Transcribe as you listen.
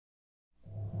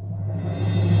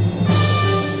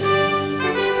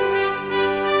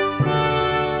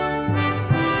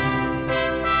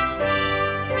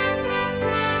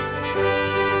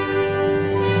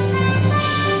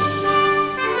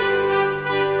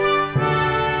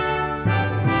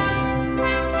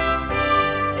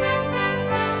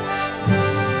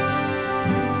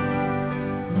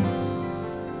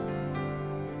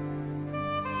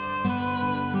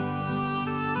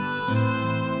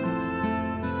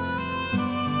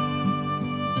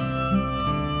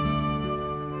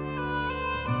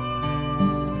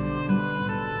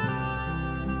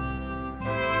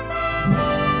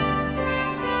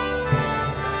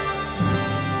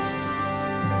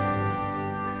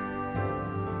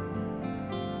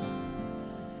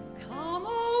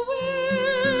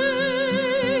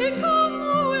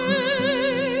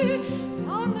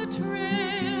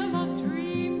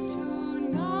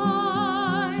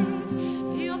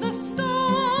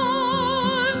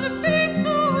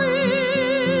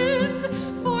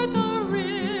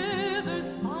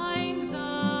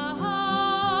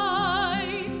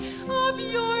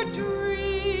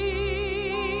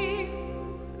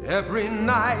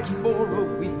night for a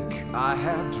week I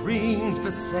have dreamed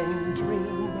the same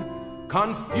dream,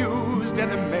 confused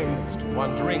and amazed,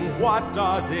 wondering what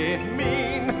does it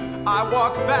mean. I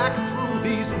walk back through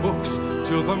these books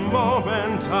till the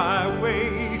moment I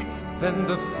wake. Then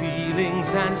the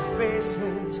feelings and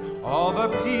faces, all the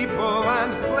people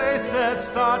and places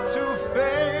start to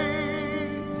fade.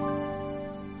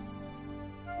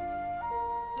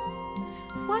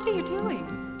 What are you doing?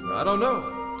 I don't know.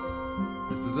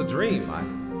 This is a dream.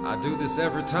 I do this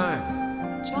every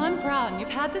time. John Brown, you've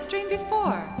had this dream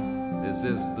before. This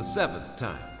is the 7th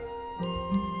time.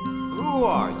 Who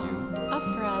are you? A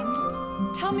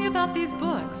friend. Tell me about these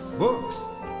books. Books?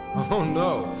 Oh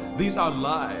no, these are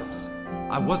lives.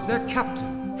 I was their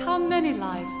captain. How many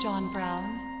lives, John Brown?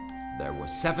 There were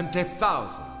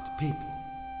 70,000 people.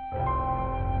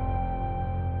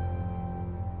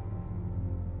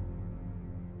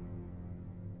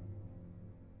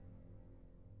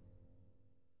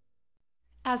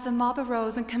 As the mob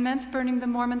arose and commenced burning the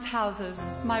Mormons' houses,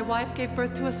 my wife gave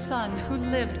birth to a son who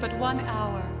lived but 1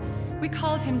 hour. We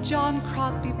called him John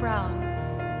Crosby Brown.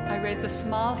 I raised a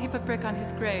small heap of brick on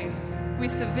his grave. We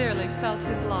severely felt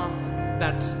his loss.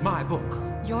 That's my book.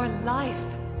 Your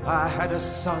life. I had a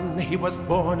son, he was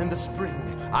born in the spring.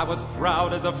 I was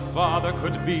proud as a father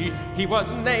could be. He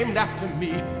was named after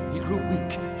me. He grew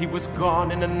weak, he was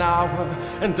gone in an hour,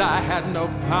 and I had no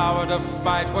power to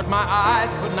fight what my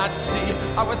eyes could not see.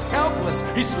 I was helpless,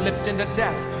 he slipped into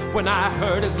death. When I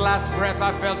heard his last breath,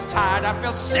 I felt tired, I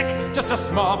felt sick. Just a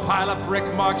small pile of brick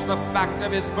marks the fact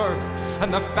of his birth,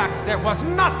 and the fact there was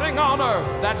nothing on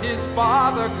earth that his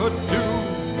father could do.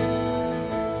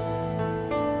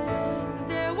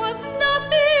 There was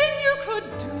nothing you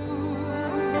could do.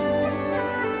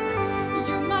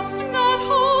 You must not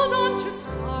hold on to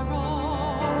sorrow.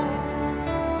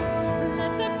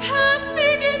 Let the past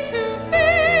begin to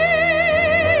fade.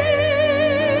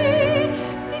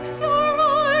 Fix your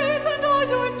eyes and all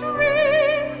your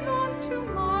dreams on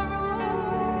tomorrow.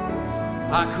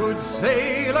 I could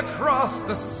sail across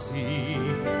the sea.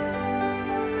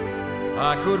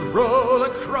 I could roll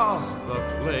across the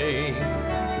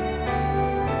plains.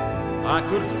 I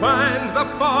could find the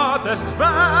farthest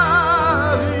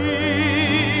valley,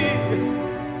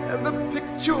 and the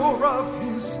picture of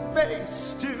his face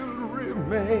still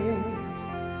remains.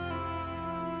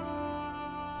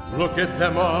 Look at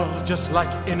them all, just like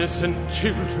innocent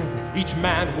children, each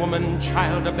man, woman,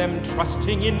 child of them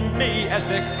trusting in me as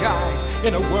their guide.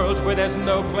 In a world where there's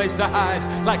no place to hide,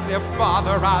 like their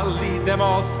father, I'll lead them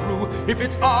all through. If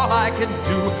it's all I can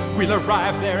do, we'll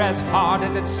arrive there as hard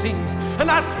as it seems, and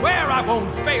I swear I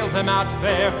won't fail them out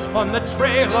there on the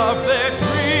trail of their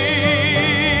dreams.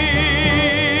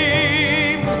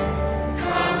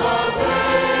 Come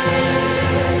away,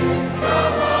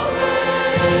 come away.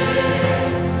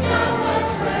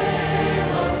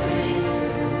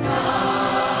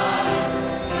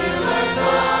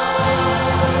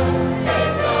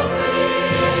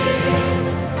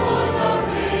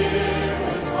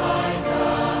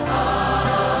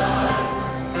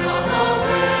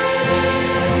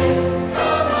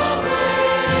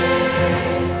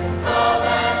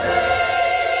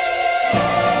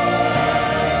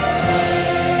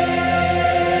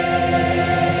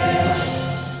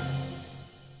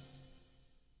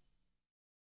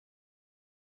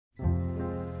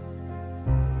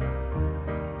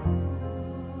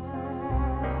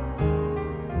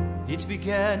 It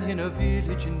began in a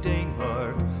village in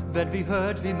Denmark. Then we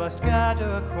heard we must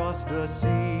gather across the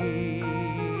sea.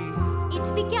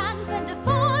 It began when the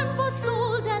farm was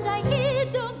sold and I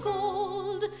hid the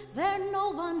gold where no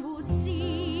one would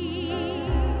see.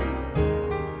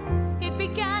 It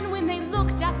began when they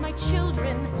looked at my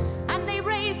children and they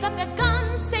raised up their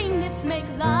guns saying let's make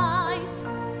lies.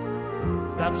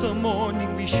 That's a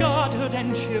morning we shuddered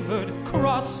and shivered,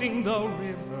 crossing the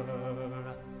river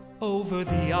over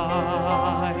the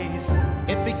ice.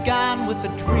 It began with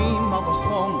the dream of a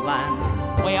homeland,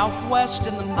 way out west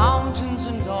in the mountains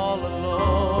and all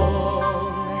alone.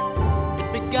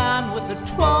 It began with a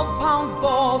 12-pound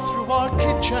ball through our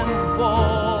kitchen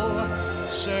wall,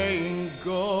 saying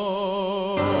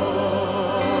go.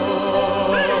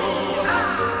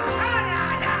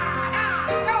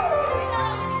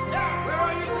 Where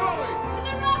are you going? To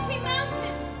the Rocky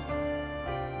Mountains.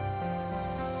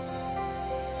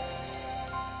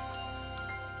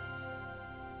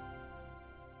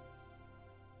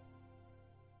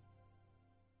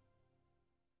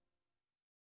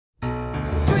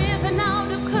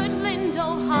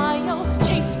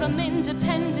 From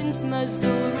Independence,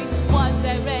 Missouri. Was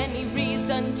there any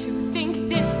reason to think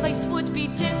this place would be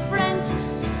different?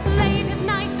 Late at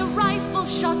night, the rifle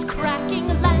shots cracking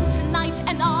loud.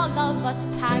 was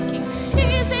packing.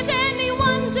 Is it any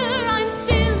wonder I'm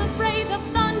still afraid of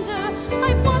thunder?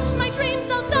 I've watched my dreams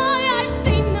all die, I've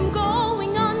seen them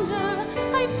going under.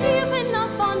 I've given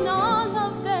up on all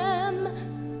of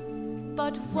them,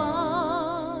 but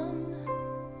one.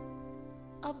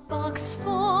 A box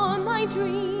for my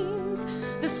dreams,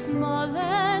 the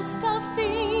smallest of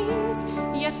things,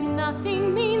 yet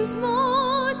nothing means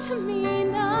more to me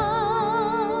now.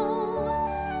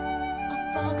 A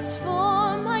box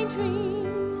for my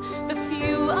dreams, the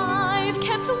few I've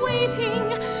kept waiting,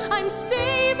 I'm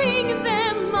saving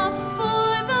them up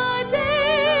for the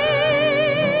day.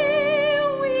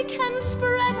 We can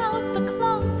spread out the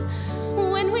cloth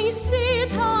when we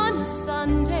sit on a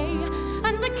Sunday,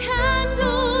 and the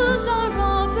candles are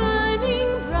all burning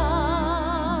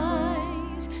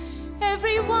bright.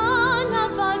 Every one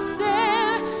of us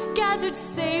there gathered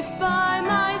safe by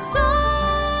my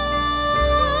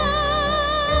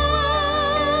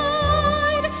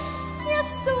side.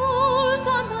 Yes, those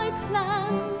are my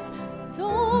plans,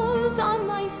 those are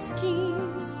my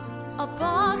schemes. A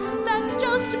box that's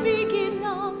just big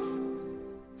enough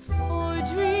for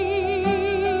dreams.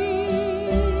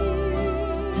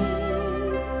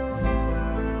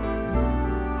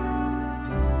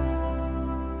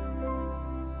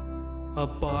 A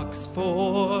box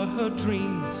for her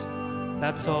dreams,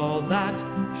 that's all that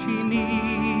she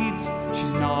needs.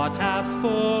 She's not asked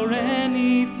for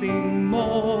anything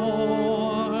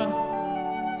more.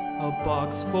 A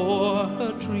box for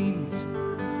her dreams,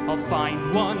 I'll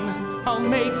find one, I'll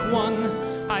make one,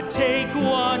 I'd take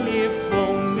one if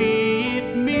only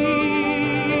it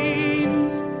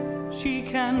means she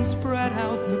can spread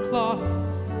out the cloth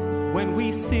when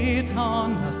we sit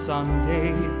on a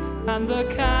Sunday, and the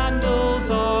candles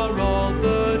are all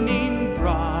burning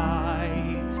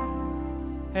bright.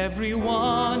 Every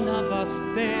one of us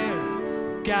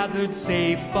there gathered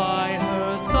safe by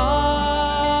her side.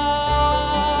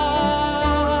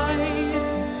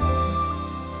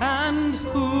 And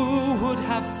who would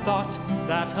have thought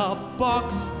that a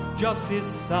box just this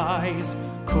size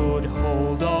could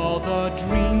hold all the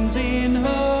dreams in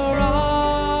her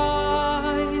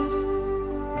eyes?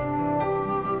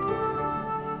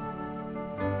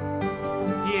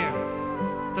 Here,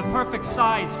 the perfect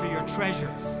size for your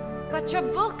treasures. But your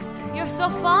books, you're so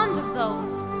fond of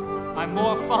those. I'm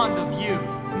more fond of you.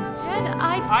 Jed,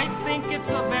 I think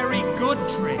it's a very good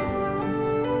trick.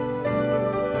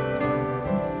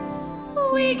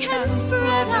 We can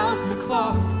spread out the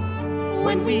cloth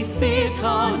when we sit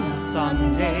on a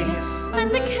Sunday,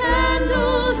 and the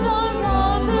candles are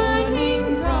all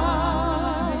burning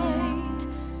bright.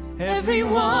 Every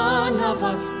one of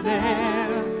us there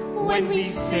when we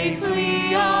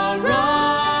safely arrive.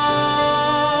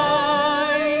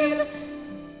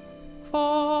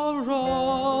 For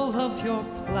all of your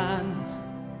plans,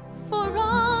 For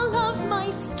all of my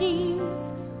schemes,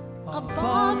 a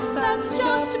box that's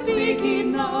just big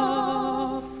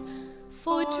enough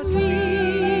for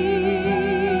dreams.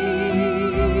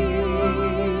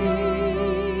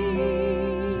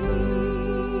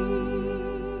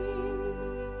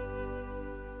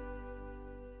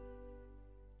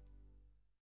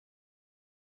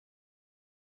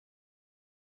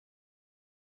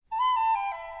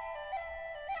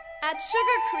 At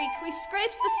Sugar Creek, we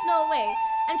scraped the snow away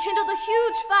and kindled a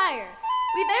huge fire.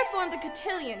 We there formed a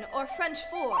cotillion, or French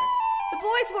four. The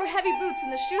boys wore heavy boots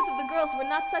and the shoes of the girls were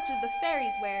not such as the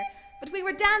fairies wear, but we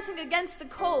were dancing against the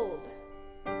cold.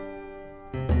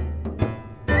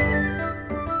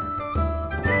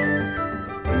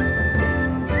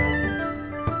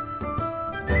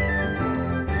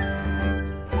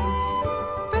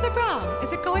 Brother Brown,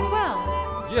 is it going well?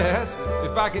 Yes,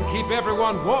 if I can keep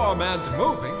everyone warm and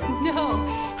moving. No.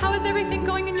 How is everything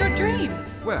going in your dream?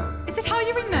 Well, Is it how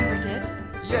you remembered it?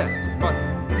 yes,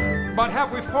 but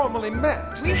have we formally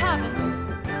met? We haven't.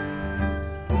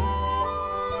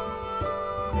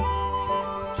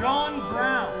 John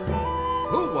Brown.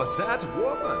 Who was that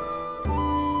woman?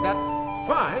 That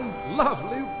fine,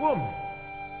 lovely woman.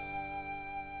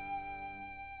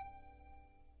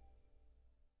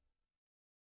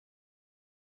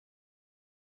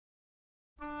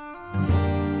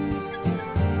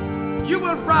 You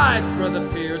will ride, Brother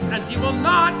Pierce, and you will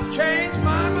not change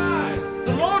my mind.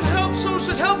 The Lord helps those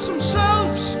that helps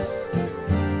themselves.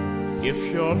 If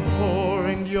you're poor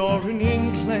and you're in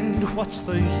England, what's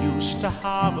the use to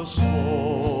have a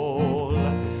soul?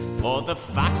 For the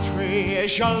factory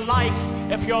is your life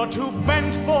if you're too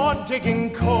bent for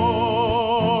digging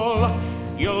coal.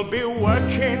 You'll be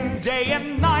working day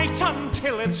and night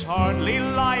until it's hardly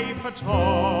life at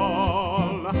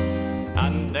all.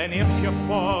 And then if you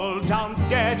fall down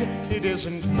dead, it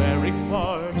isn't very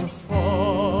far to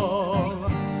fall.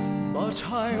 But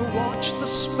I watch the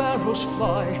sparrows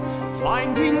fly,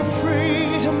 finding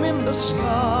freedom in the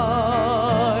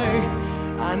sky.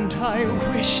 And I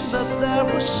wish that there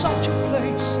was such a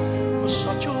place for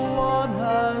such a one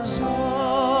as I.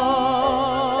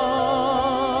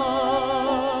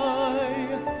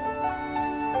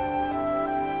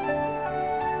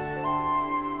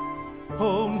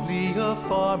 Only a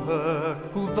farmer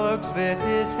who works with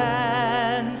his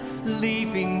hands,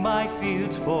 leaving my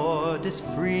fields for this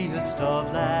freest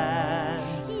of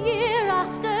lands. Year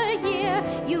after year,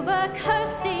 you were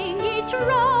cursing each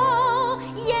row.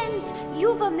 Jens,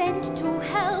 you were meant to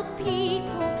help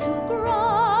people to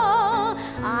grow.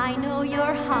 I know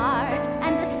your heart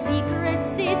and the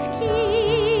secrets it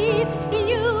keeps.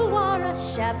 You are a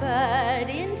shepherd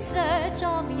in search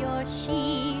of your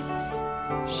sheeps.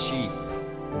 Sheep,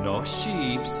 no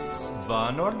sheeps.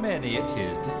 One or many, it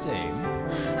is the same.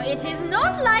 It is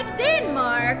not like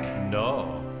Denmark.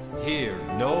 No, here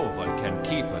no one can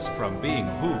keep us from being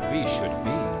who we should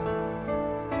be.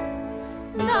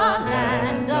 The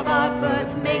land of our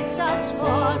birth makes us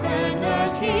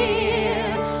foreigners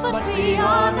here, but we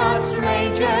are not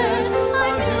strangers.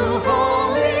 Our new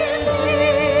home is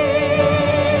here.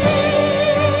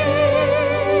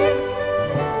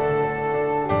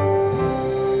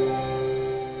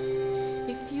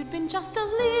 If you'd been just a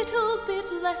little bit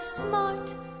less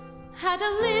smart, had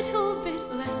a little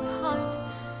bit less heart,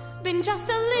 been just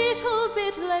a little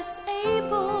bit less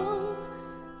able,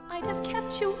 I'd have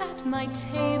kept you at my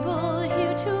table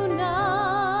here tonight.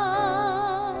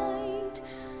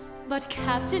 But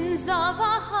captains of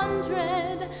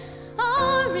 100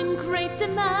 are in great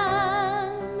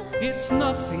demand. It's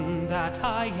nothing that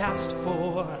I asked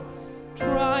for.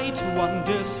 Try to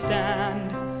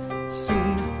understand.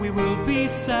 Soon we will be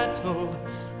settled,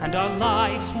 and our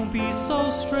lives won't be so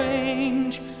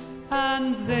strange.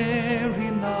 And there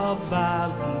in the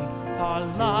valley, our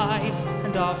lives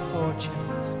and our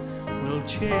fortunes will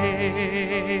change.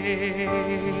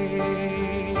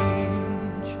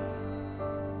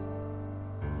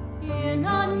 In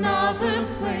another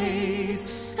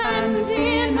place and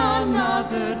in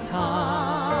another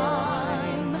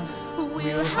time,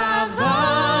 we'll have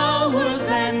hours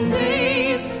and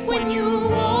days when you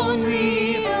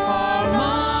only are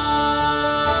mine.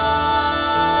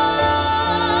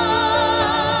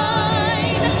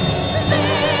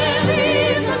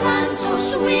 There is a land so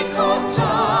sweet called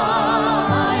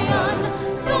Zion,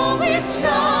 though it's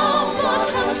now but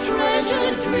a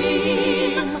treasured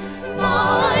dream.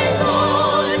 My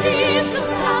Lord is the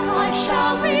staff I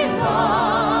shall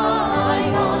rely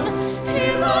on,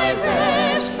 till I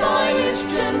rest by its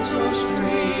gentle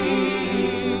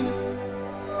stream.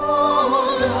 Oh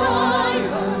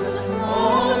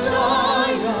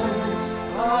Zion,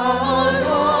 how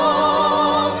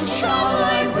long shall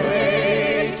I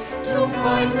wait to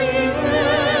find the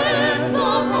end of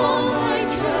all my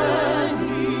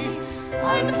journey,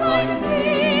 and find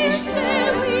peace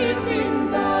there within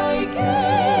thy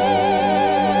gate?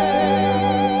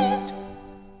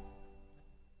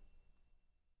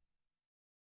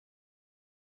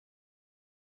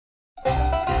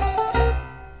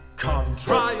 Come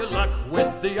try your luck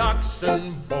with the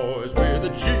oxen, boys, with a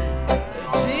G.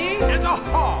 And a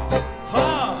haw.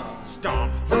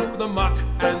 Stomp through the muck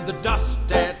and the dust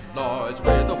and noise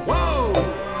with a whoa.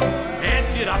 And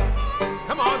get up.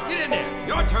 Come on, get in there.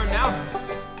 Your turn now.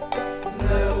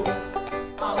 Moo.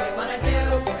 All we wanna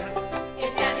do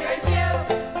is stand here and chew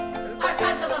our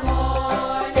cud till the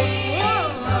morning.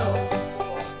 Moo.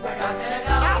 We're not gonna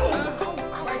go.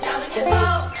 We're telling you so.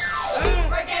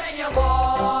 We're giving you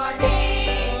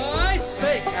warning. I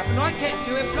say, Captain, I can't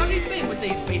do a bloody thing with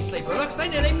these beastly bullocks. They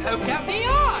nearly poke out the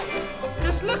eyes.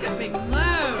 Just look at me. No.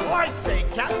 I say,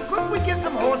 Captain, couldn't we get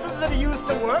some horses that are used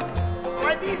to work?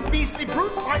 Why, these beastly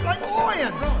brutes fight like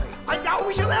lions. I doubt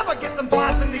we shall ever get them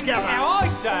fastened together. Now I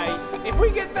say, if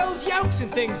we get those yokes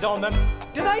and things on them,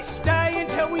 do they stay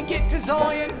until we get to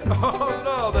Zion? Oh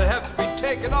no, they have to be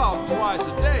taken off twice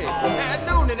a day, at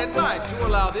noon and at night, to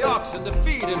allow the oxen to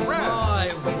feed and rest.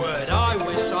 My word, I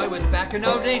wish I was back in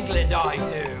old England, I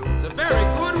do. It's a very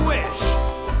good wish.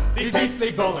 These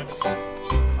beastly bullocks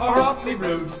are awfully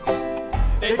rude.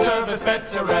 They serve us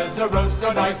better as a roast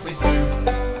or nicely stewed.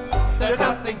 There's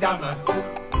nothing dumber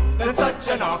than such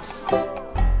an ox,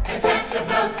 Except the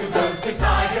bloke who goes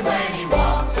beside him when he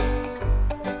walks.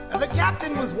 And the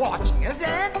captain was watching us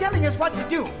and telling us what to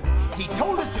do. He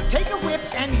told us to take a whip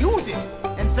and use it,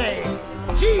 and say,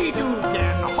 gee, Duke,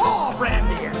 and haw,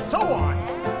 brandy, and so on.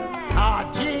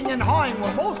 Geeing and hawing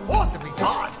were most forcibly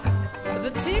taught.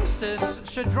 The teamsters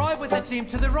should drive with the team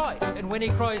to the right, and when he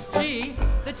cries G,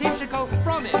 the team should go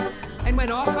from him, and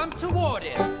when I come toward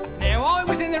him. Now, I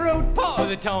was in the road part of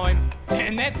the time,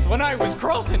 and that's when I was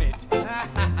crossing it.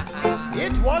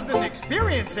 It was an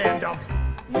experience and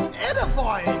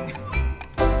edifying.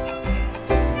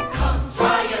 Come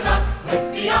try your luck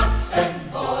with the oxen,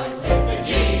 boys, with the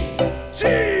G. G!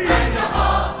 And the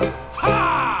ha!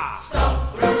 Ha!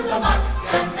 Stomp through the muck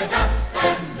and the dust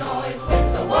and noise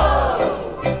with the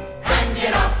whoa! And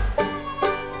get up!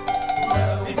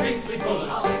 These beastly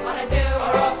bullets All we wanna do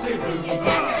are awfully rude. is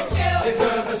stand here and chew. They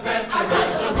serve us better Our as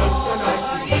country a roast or nice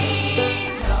to see.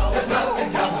 There's nothing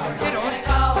dumber We're gonna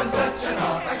go. than such an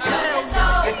ox.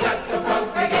 Except the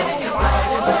broken we're giving you side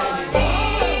all and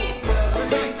need. These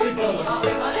beastly bullets All we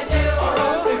wanna do are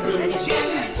awfully rude. is stand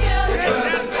here and chew. They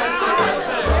serve us better as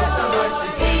a roast or nice to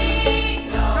see.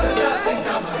 There's nothing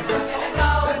dumber We're gonna go.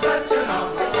 than such an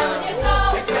ox. We're telling you so.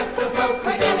 Except the broken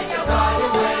We're giving you side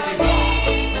all and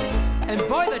need. And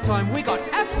by the time we got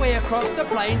halfway across the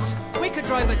plains, we could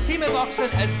drive a team of oxen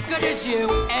as good as you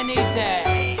any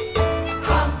day.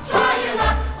 Come try your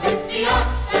luck with the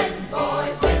oxen,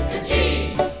 boys, with the G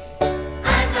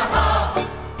and the ha.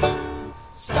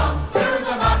 Stomp through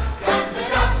the muck and the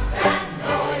dust and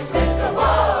noise with the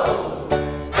whoa.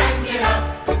 And get up,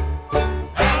 and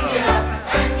get up,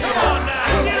 and get up.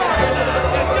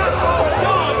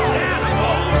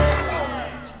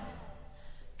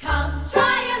 Come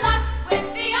try your luck with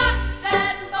the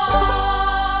oxen,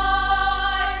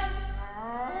 boys.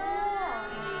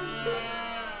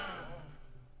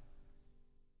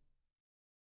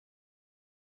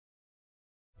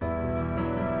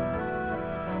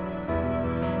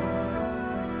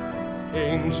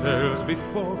 Angels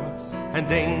before us and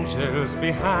angels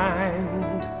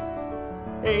behind.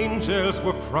 Angels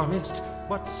were promised,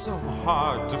 but so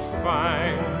hard to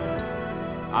find.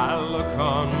 I look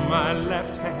on my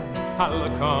left hand, I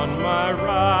look on my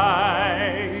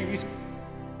right.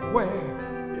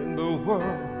 Where in the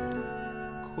world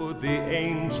could the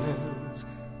angels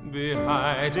be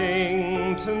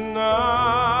hiding tonight?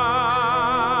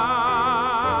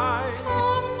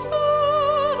 Come to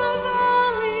the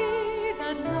valley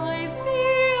that lies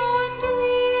beyond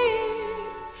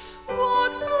reeds.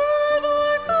 Walk through the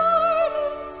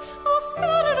gardens, all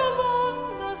scattered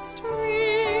along the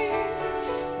streets.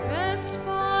 Rest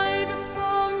by the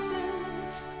fountain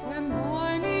where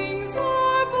mornings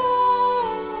are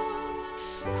born.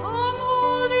 Come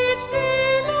hold each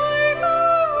day like a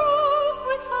rose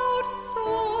without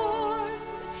thorn.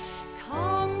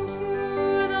 Come to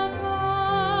the valley.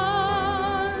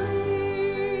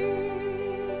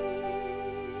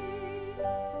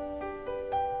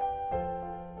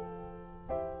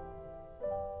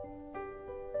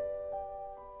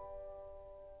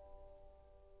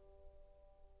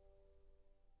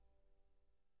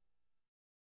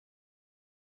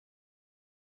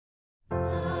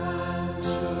 And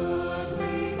should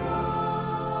we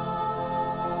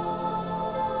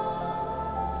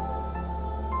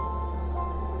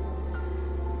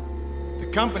The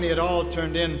company had all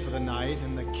turned in for the night,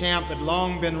 and the camp had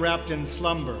long been wrapped in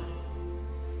slumber.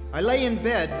 I lay in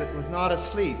bed, but was not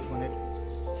asleep when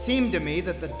it seemed to me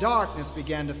that the darkness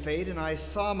began to fade, and I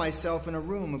saw myself in a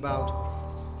room about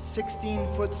 16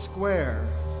 foot square.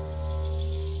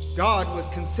 God was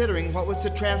considering what was to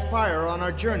transpire on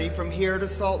our journey from here to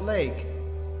Salt Lake.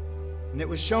 And it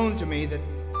was shown to me that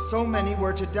so many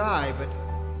were to die, but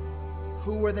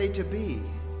who were they to be?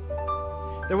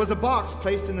 There was a box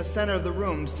placed in the center of the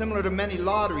room, similar to many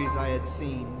lotteries I had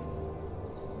seen.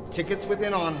 Tickets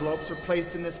within envelopes were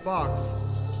placed in this box.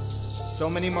 So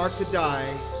many marked to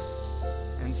die,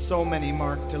 and so many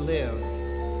marked to live.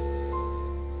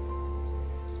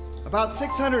 About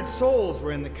 600 souls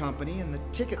were in the company, and the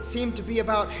tickets seemed to be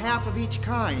about half of each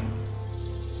kind.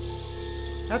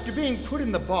 After being put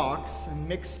in the box and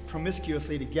mixed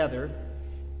promiscuously together,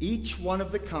 each one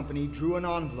of the company drew an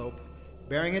envelope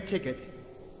bearing a ticket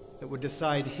that would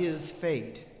decide his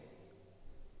fate.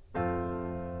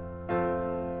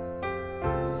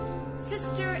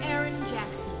 Sister Aaron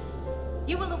Jackson,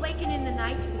 you will awaken in the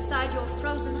night beside your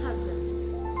frozen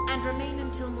husband and remain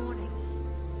until morning,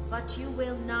 but you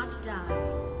will not die.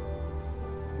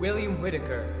 William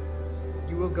Whitaker,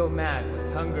 you will go mad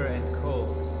with hunger and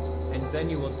cold, and then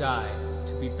you will die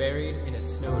to be buried in a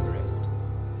snowdrift.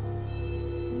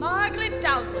 Margaret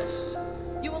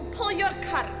Dalglish, you will pull your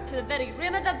cart to the very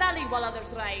rim of the valley while others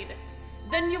ride.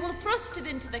 Then you will thrust it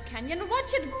into the canyon,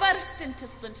 watch it burst into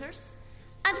splinters,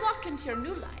 and walk into your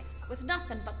new life with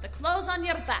nothing but the clothes on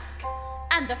your back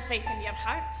and the faith in your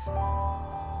heart.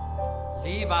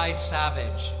 Levi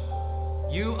Savage,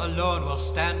 You alone will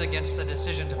stand against the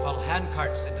decision to pull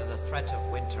handcarts into the threat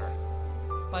of winter.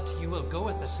 But you will go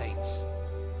with the Saints,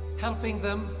 helping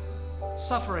them,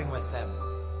 suffering with them,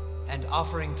 and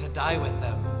offering to die with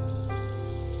them.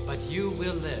 But you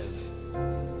will live.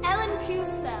 Ellen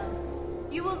Pucelle,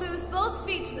 you will lose both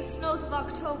feet to the snows of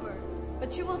October,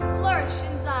 but you will flourish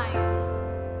in Zion.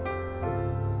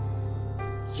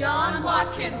 John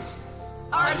Watkins,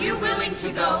 are you willing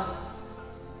to go?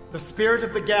 The spirit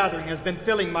of the gathering has been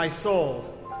filling my soul.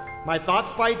 My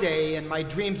thoughts by day and my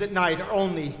dreams at night are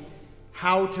only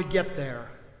how to get there.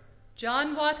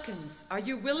 John Watkins, are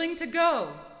you willing to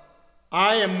go?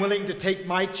 I am willing to take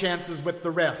my chances with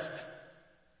the rest.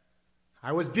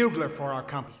 I was bugler for our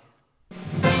company.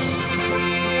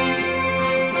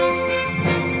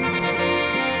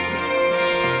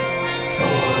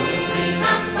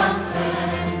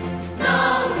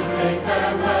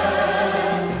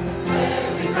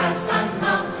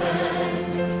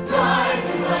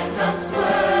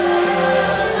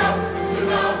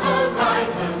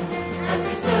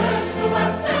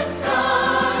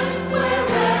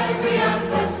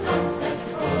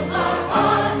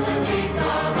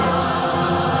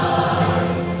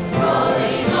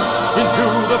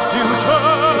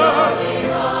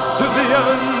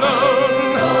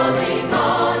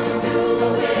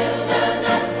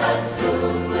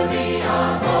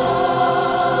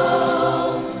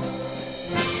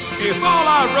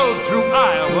 Through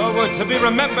Iowa were to be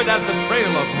remembered as the Trail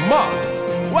of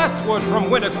Mud. Westward from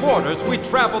winter quarters, we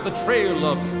traveled the Trail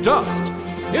of Dust.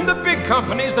 In the big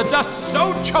companies, the dust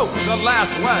so choked the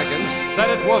last wagons that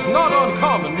it was not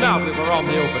uncommon, now we were on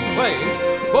the open plains,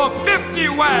 for 50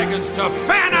 wagons to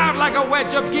fan out like a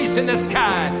wedge of geese in the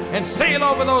sky and sail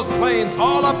over those plains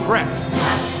all abreast.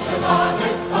 Past the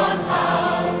farthest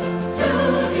farmhouse to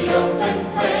the open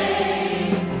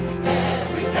plains,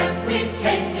 every step we've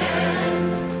taken,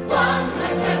 one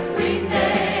less step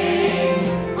remains.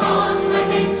 On like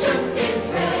ancient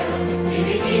Israel,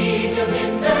 leaving Egypt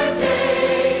in the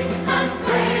day, and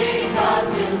praying God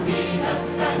will lead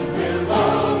us and will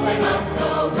open up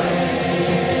the way.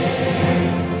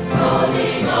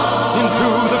 Rolling on into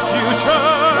the future,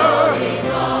 rolling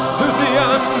on to the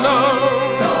unknown,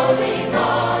 rolling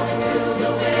on into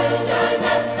the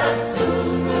wilderness that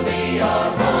soon will be our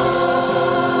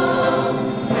home.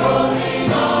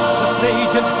 Rolling on to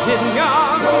sage and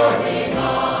pinyon,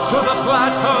 to the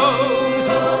plateaus,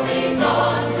 rolling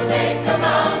on to make the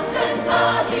mountain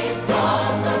valleys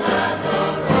blossom as a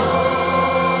rose.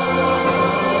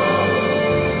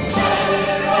 Carry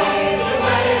the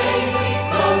waves,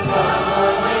 goes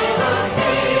rolling on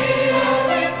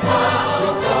here, its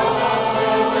loud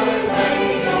joy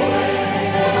fade away.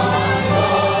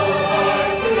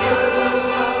 Onward to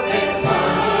this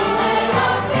journey may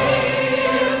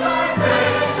appear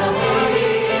vibration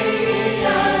easy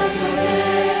as your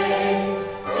day.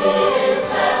 'Tis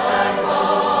better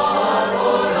far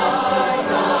for us to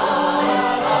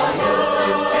strive, our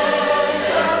useless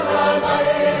pleasures one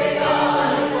must be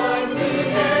done. To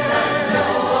this end the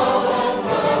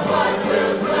world hearts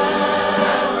will swell,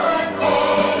 all is well,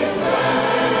 all is well.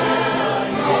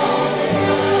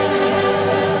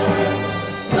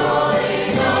 Rolling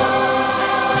on, rolling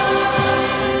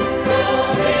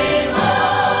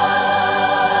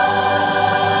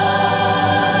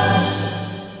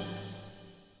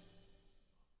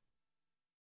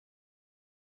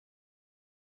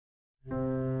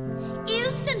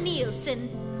Ilse Nielsen.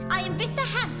 I am with the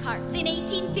handcarts in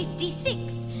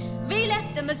 1856. We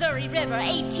left the Missouri River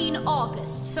 18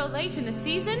 August. So late in the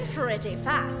season? Pretty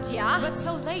fast, yeah? But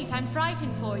so late, I'm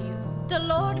frightened for you. The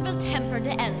Lord will temper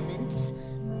the elements.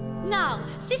 Now,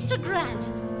 Sister Grant,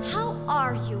 how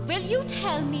are you? Will you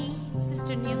tell me?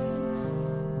 Sister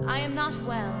Nielsen, I am not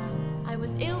well. I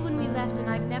was ill when we left and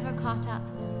I've never caught up.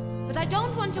 But I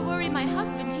don't want to worry my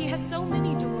husband. He has so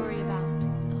many to worry about.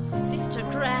 Oh, Sister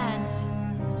Grant.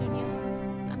 Sister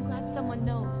Nielsen, I'm glad someone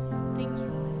knows. Thank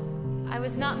you. I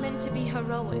was not meant to be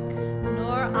heroic.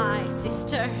 Nor I,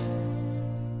 sister.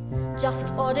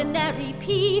 Just ordinary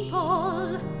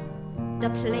people. The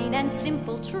plain and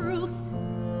simple truth.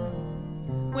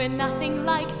 We're nothing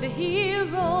like the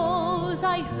heroes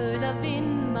I heard of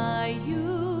in my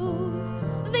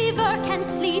youth. We work and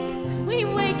sleep. We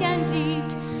wake and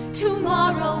eat.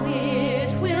 Tomorrow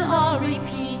it will all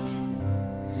repeat.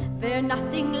 We're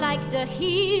nothing like the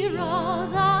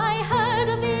heroes I heard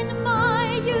of in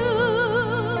my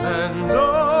youth. and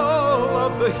all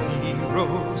of the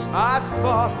heroes I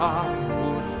thought I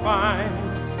would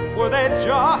find, were they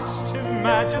just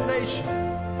imagination?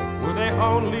 Were they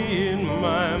only in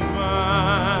my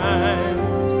mind?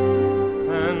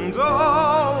 And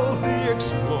all the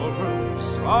explorers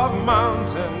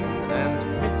mountain and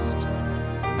mist?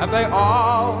 Have they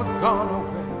all gone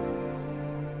away?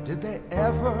 Did they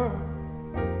ever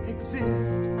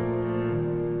exist?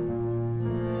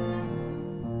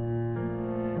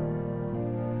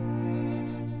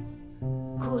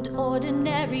 Could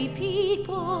ordinary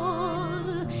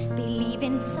people believe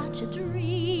in such a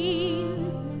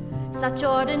dream? Such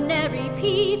ordinary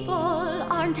people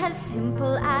aren't as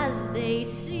simple as they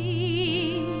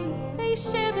seem. They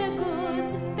share their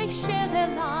goods, they share their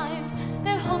lives,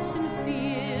 their hopes and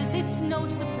fears, it's no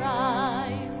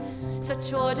surprise.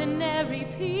 Such ordinary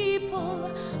people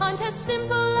aren't as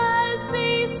simple as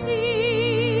they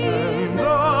seem. And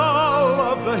all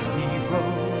of the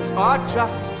heroes are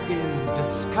just in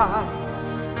disguise.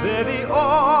 They're the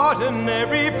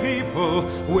ordinary people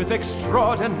with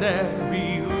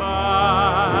extraordinary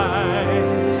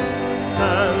lives.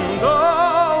 And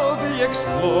all the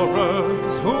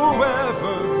explorers who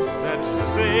ever set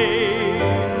sail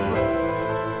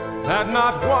had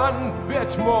not one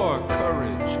bit more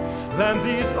courage than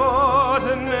these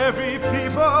ordinary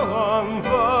people on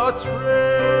the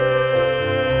trail.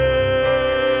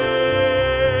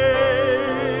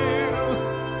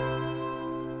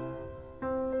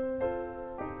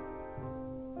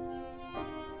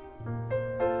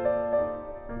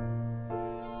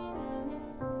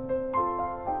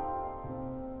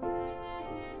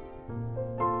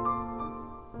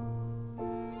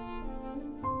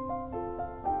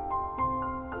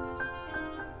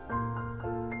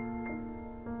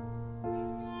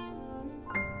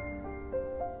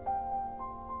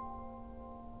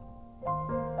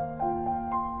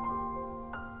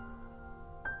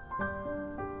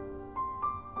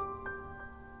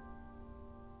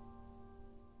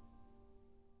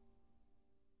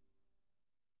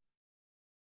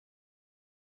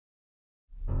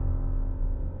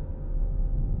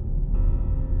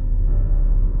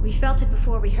 We felt it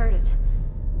before we heard it.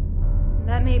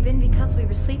 That may have been because we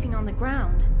were sleeping on the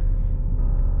ground.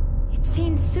 It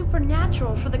seemed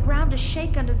supernatural for the ground to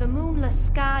shake under the moonless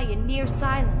sky in near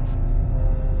silence.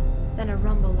 Then a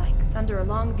rumble like thunder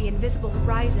along the invisible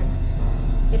horizon.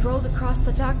 It rolled across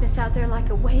the darkness out there like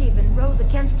a wave and rose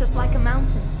against us like a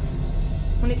mountain.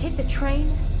 When it hit the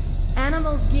train,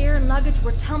 animals, gear, and luggage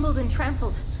were tumbled and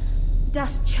trampled.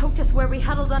 Dust choked us where we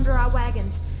huddled under our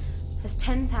wagons, as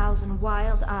 10,000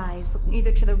 wild eyes looked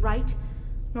neither to the right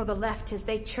nor the left as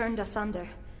they churned us under.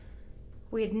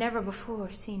 We had never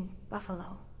before seen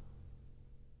buffalo.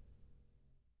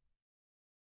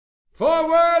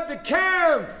 Forward the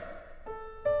camp!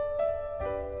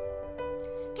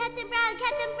 Captain Brown,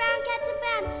 Captain Brown, Captain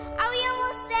Brown, are we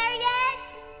almost there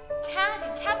yet? Can't,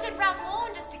 and Captain Brown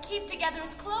warned us to keep together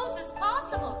as close as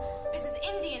possible. This is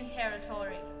Indian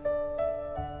territory.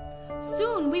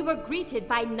 Soon we were greeted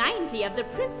by 90 of the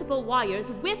principal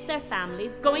warriors with their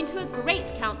families going to a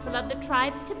great council of the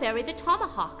tribes to bury the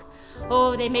tomahawk.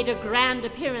 Oh, they made a grand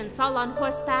appearance, all on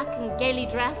horseback and gaily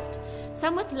dressed,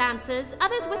 some with lances,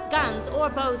 others with guns or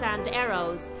bows and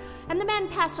arrows. And the men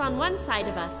passed on one side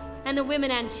of us, and the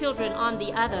women and children on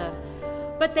the other.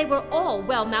 But they were all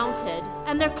well mounted,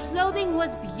 and their clothing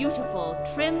was beautiful,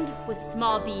 trimmed with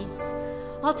small beads.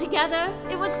 Altogether,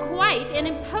 it was quite an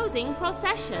imposing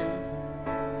procession.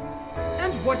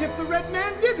 And what if the red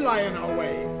man did lie in our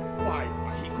way? Why,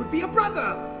 he could be a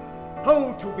brother.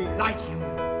 Oh, to be like him.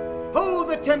 Oh,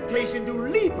 the temptation to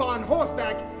leap on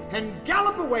horseback and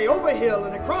gallop away over hill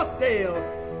and across dale.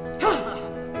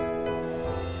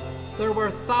 There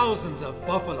were thousands of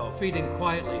buffalo feeding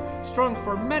quietly, strung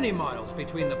for many miles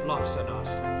between the bluffs and us.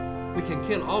 We can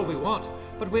kill all we want,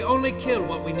 but we only kill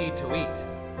what we need to eat.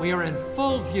 We are in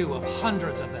full view of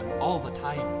hundreds of them all the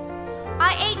time.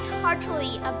 I ate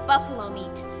heartily of buffalo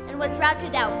meat and was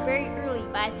routed out very early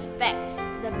by its effect,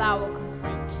 the bowel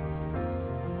complaint.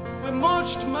 We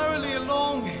marched merrily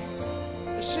along,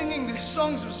 singing the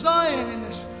songs of Zion in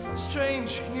this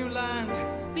strange new land.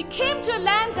 We came to a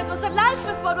land that was alive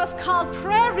with what was called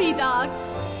prairie dogs.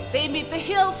 They made the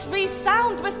hills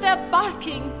resound with their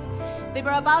barking. They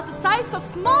were about the size of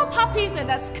small puppies and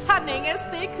as cunning as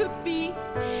they could be.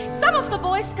 Some of the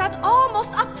boys got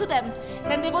almost up to them.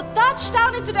 Then they would dodge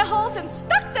down into their holes and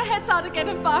stuck their heads out again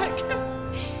and bark.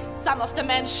 Some of the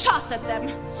men shot at them.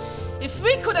 If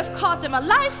we could have caught them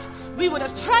alive, we would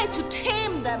have tried to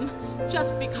tame them,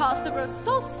 just because they were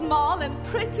so small and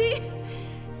pretty.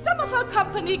 Some of our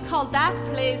company called that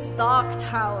place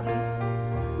Dogtown.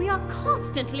 We are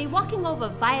constantly walking over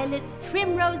violets,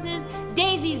 primroses,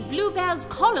 daisies, bluebells,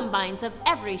 columbines of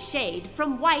every shade,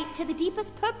 from white to the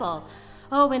deepest purple.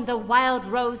 Oh, and the wild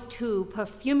rose, too,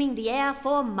 perfuming the air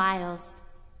for miles.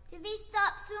 Did we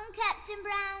stop soon, Captain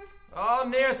Brown? Oh,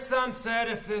 near sunset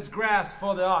if there's grass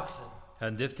for the oxen.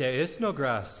 And if there is no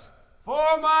grass?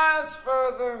 4 miles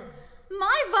further.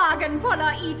 My wagon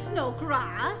puller eats no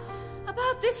grass.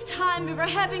 About this time we were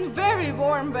having very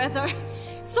warm weather.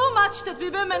 So much that we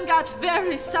women got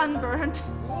very sunburned.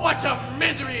 What a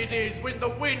misery it is when the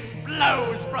wind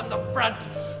blows from the front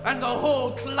and the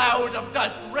whole cloud of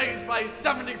dust raised by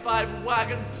 75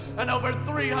 wagons and over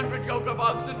 300 yoke of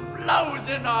oxen blows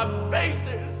in our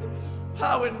faces.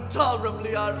 How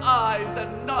intolerably our eyes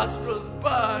and nostrils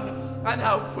burn, and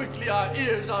how quickly our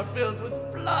ears are filled with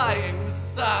flying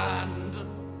sand.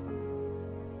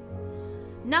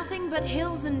 Nothing but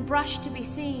hills and brush to be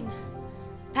seen.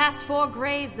 Past 4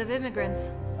 graves of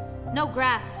immigrants. No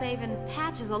grass save in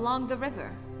patches along the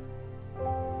river.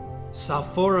 Saw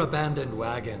 4 abandoned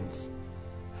wagons.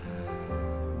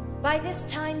 By this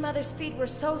time, Mother's feet were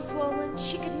so swollen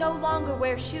she could no longer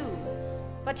wear shoes,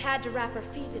 but had to wrap her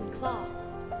feet in cloth.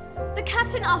 The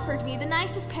captain offered me the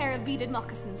nicest pair of beaded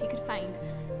moccasins he could find.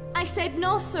 I said,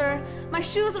 "No, sir, my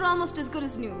shoes are almost as good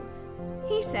as new."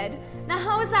 He said, "Now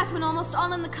how is that when almost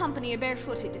all in the company are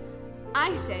barefooted?"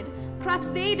 I said, "Perhaps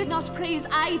they did not praise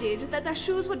I did, that their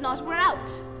shoes would not wear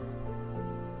out."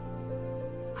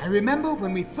 I remember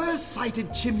when we first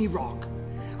sighted Chimney Rock,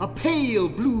 a pale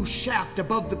blue shaft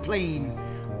above the plain,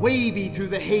 wavy through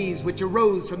the haze which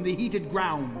arose from the heated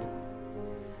ground.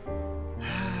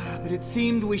 But it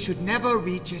seemed we should never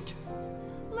reach it.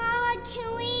 Mama,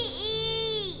 can we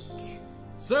eat?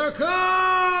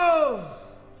 Circle!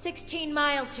 16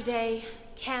 miles today,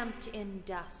 camped in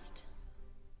dust.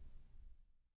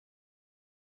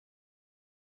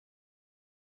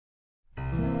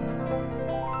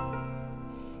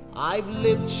 I've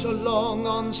lived so long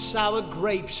on sour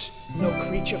grapes, no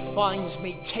creature finds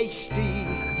me tasty.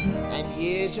 And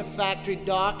years of factory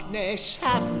darkness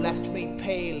have left me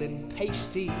pale and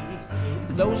pasty.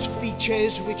 Those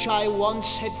features which I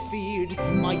once had feared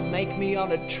might make me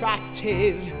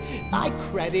unattractive, I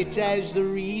credit as the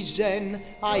reason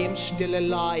I am still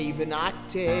alive and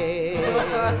active.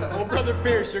 Oh, Brother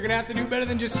Pierce, you're gonna have to do better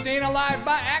than just staying alive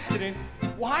by accident.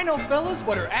 Well, I know fellas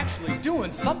what are actually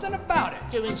doing something about it.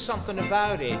 Doing something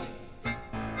about it?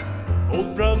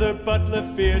 Old Brother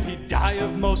Butler feared he'd die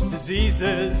of most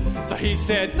diseases, so he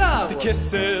said no to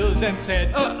kisses and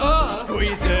said to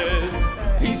squeezes.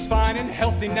 He's fine and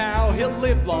healthy now, he'll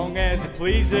live long as he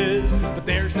pleases, but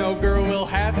there's no girl will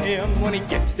have him when he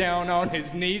gets down on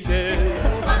his knees.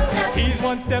 He's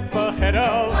one step ahead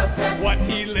of what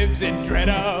he lives in dread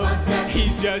of.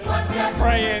 He's just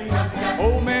praying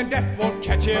old man death won't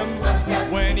catch him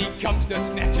when he comes to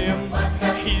snatch him.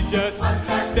 He's just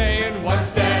staying one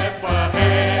step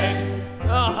ahead.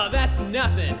 Oh, that's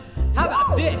nothing. How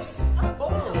about this?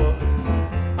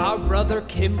 Our brother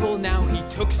Kimball, now he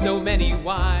took so many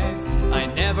wives. I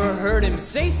never heard him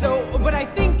say so, but I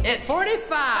think it's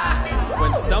 45.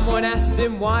 When someone asked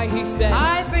him why, he said,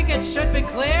 I think it should be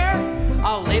clear,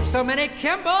 I'll leave so many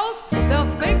Kimballs, they'll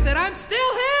think that I'm still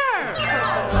here.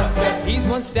 He's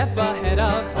one step ahead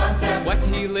of what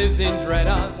he lives in dread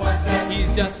of.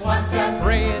 He's just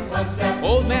praying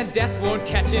old man death won't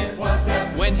catch him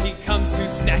when he comes to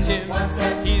snatch him.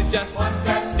 He's just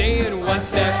staying one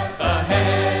step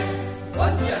ahead.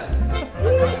 One step.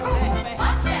 One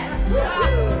step.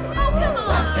 Oh, come on.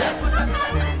 One step. One step.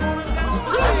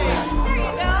 There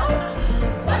you go.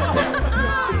 One step.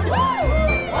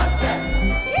 One step.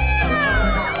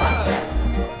 Yeah. One step.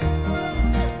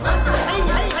 One step.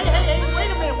 Hey,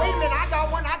 wait a minute. I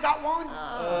got one.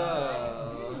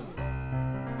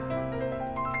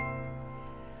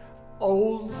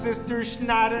 Old Sister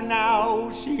Schneider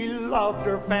now, she loved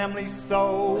her family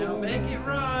so. Now make it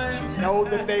rhyme. She know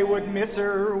that they would miss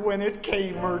her when it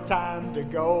came her time to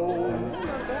go.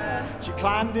 She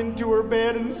climbed into her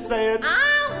bed and said,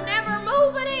 I'll never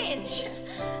move an inch.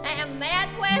 And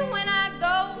that way when I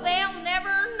go, they'll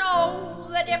never know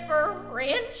the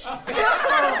difference.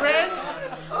 Difference?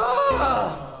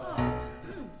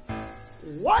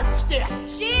 One step.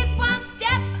 She's one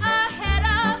step ahead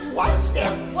of One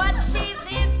step. what she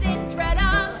lives in dread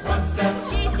of. One step.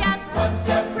 She's just One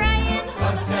step. praying.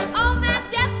 One step. Oh, man,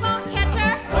 death won't catch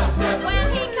her. One step.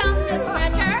 When he comes to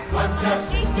snatch her. One step.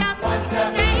 She's just One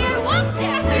step. staying one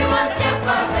step. We're one step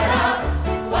ahead of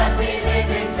what we live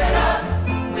in dread of.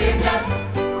 We're just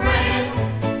praying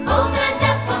old man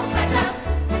death won't catch us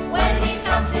when he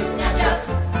comes to snatch us.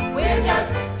 We're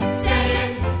just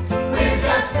staying, we're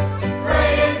just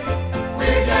praying,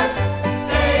 we're just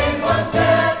staying one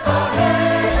step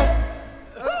ahead.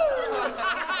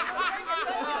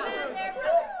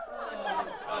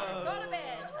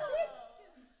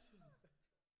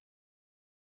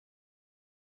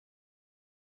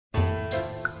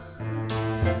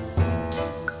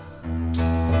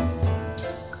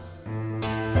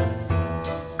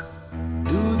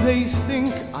 they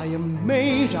think I am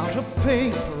made out of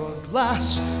paper or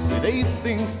glass? Do they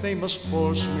think they must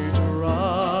force me to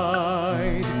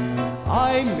ride?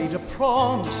 I made a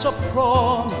promise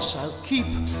I'll keep.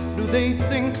 Do they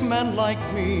think men like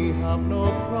me have no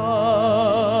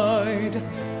pride?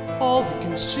 All they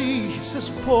can see is this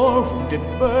poor wounded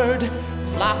bird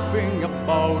flapping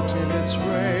about in its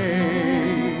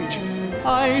rage.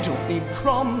 I don't need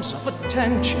crumbs of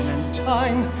attention and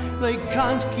time. They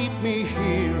can't keep me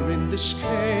here in this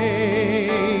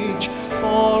cage.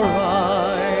 For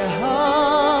I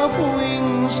have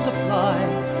wings to fly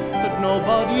that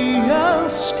nobody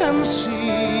else can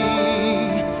see.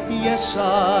 Yes,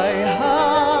 I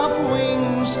have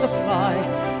wings to fly,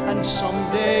 and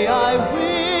someday I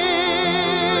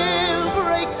will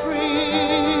break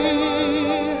free.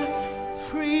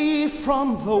 Free from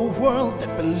the world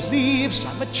that believes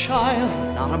I'm a child,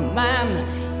 not a man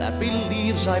that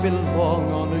believes I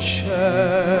belong on a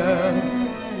shelf.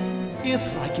 If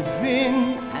I give in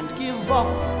and give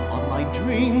up on my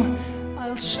dream,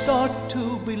 I'll start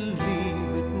to believe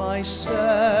it myself.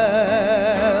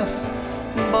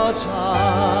 But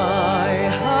I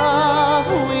have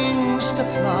wings to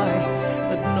fly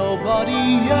that nobody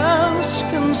else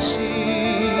can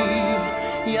see.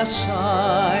 Yes,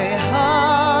 I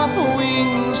have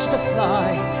wings to fly,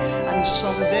 and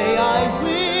someday I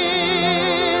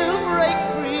will break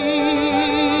free.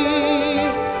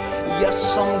 Yes,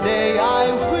 someday I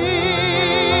will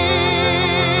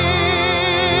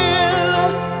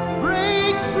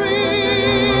break free.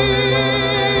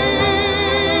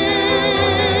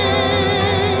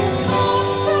 Come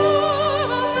to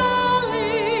the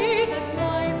valley that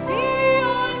lies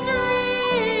beyond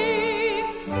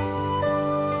dreams.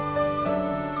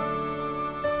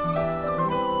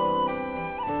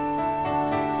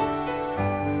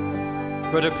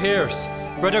 Brother Pierce!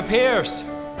 Brother Pierce!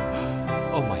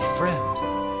 Oh, my friend.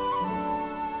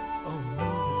 Oh, no.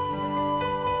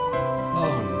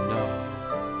 Oh, no.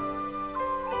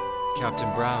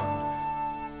 Captain Brown.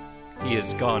 He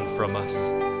is gone from us.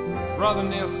 Brother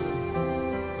Nielsen,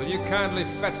 will you kindly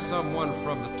fetch someone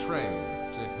from the train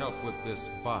to help with this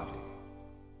body?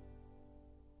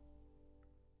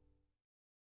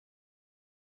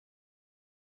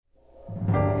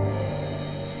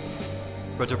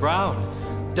 Brother Brown,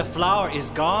 the flower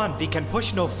is gone. We can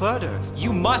push no further.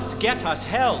 You must get us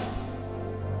help.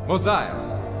 Mosiah,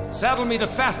 saddle me the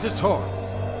fastest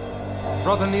horse.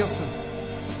 Brother Nielsen,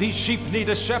 these sheep need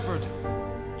a shepherd.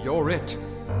 You're it.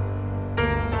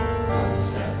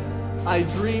 I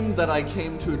dreamed that I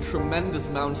came to a tremendous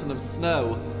mountain of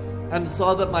snow and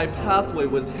saw that my pathway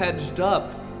was hedged up.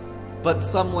 But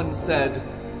someone said,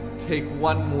 "Take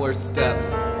one more step."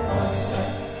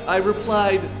 I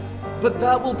replied, "But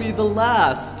that will be the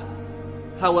last."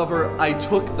 However, I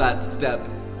took that step,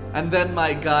 and then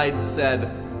my guide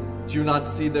said, "Do you not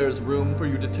see there's room for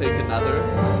you to take another?"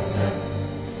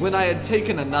 When I had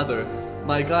taken another,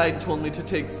 my guide told me to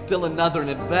take still another in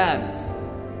advance,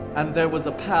 and there was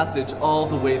a passage all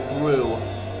the way through.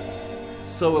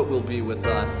 So it will be with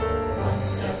us.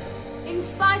 In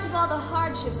spite of all the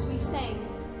hardships we sang,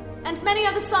 and many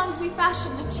other songs we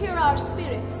fashioned to cheer our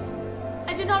spirits,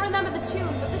 I do not remember the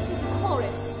tune, but this is the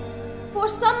chorus. For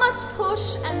some must push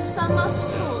and some must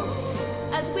pull,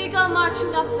 as we go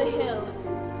marching up the hill.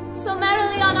 So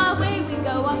merrily on our way we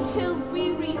go until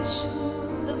we reach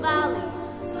the valley.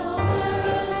 So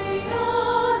merrily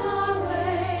on our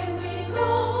way we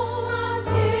go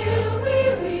until we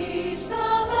reach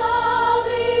the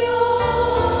valley.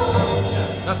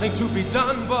 Oh, Nothing to be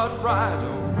done but ride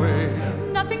away.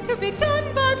 nothing to be done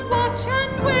but watch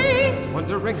and wait.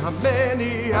 Wondering how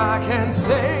many I can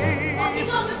say. Walking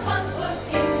on with one foot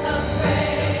in the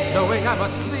grave. Knowing I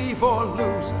must leave or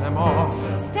lose them all.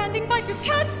 Standing by to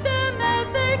catch them as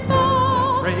they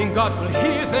fall. Praying God will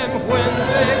hear them when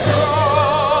they call.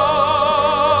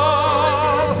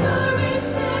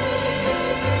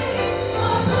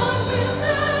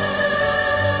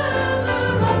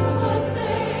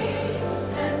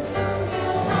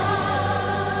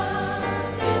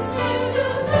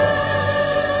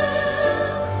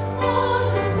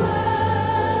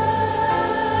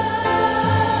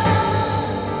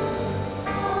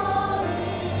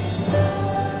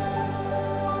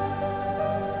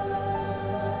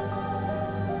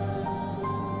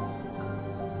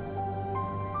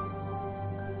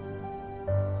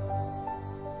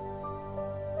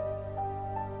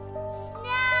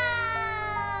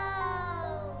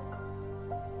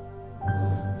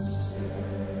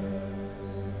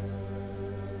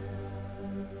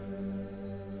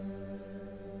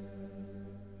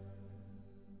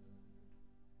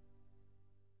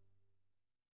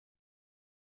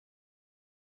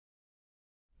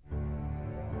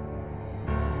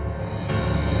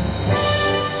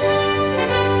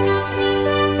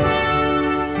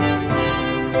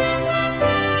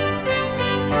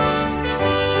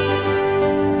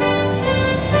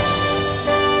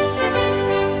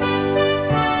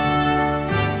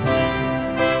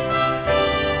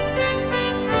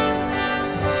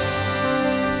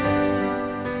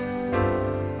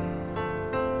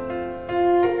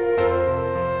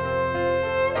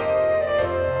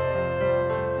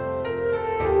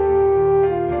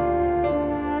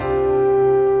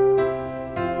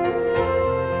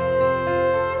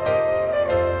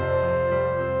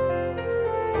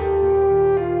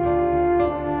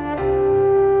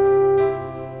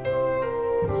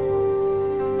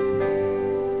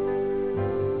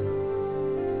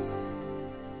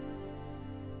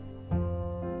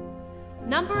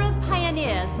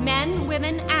 pioneers, men,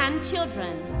 women, and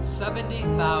children.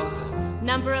 70,000.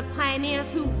 Number of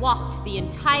pioneers who walked the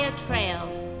entire trail.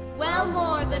 Well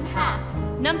more than half.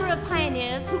 Number of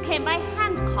pioneers who came by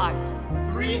handcart.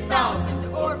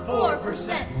 3,000 or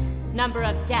 4%. Number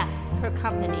of deaths per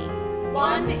company.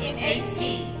 1 in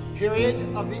 18. Period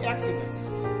of the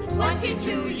Exodus.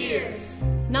 22 years.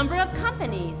 Number of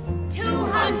companies.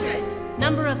 200.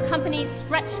 Number of companies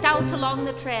stretched out along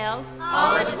the trail.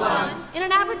 All at once. In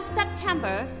an average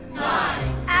September. 9.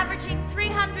 Averaging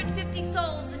 350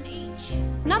 souls in each.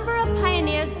 Number of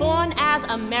pioneers born as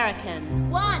Americans.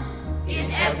 1.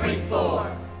 In every 4.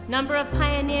 Number of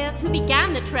pioneers who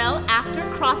began the trail after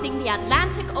crossing the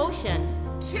Atlantic Ocean.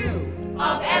 2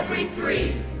 of every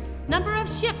 3. Number of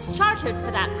ships chartered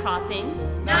for that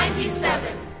crossing.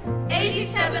 97.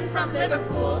 87 from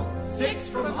Liverpool, 6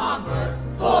 from Hamburg,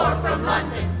 4 from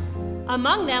London.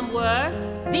 Among them were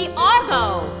the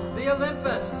Argo, the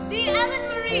Olympus, the Ellen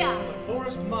Maria, the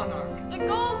Forest Monarch, the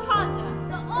Golconda,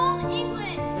 the Old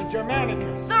England, the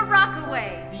Germanicus, the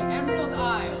Rockaway, the Emerald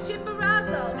Isle,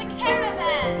 Chimborazo, the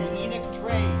Caravan, the Enoch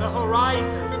Train, the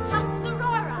Horizon, the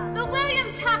Tuscarora, the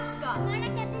William Tapscott,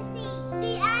 Monarch of the Sea,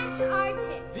 the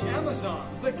Antarctic, the Amazon,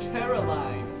 the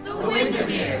Caroline, the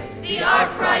Windermere, the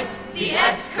Arkwright, the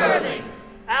S. Curling.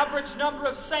 Average number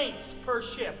of saints per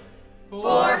ship.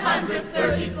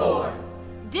 434.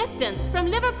 Distance from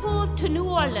Liverpool to New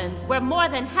Orleans, where more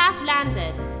than half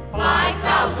landed.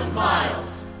 5,000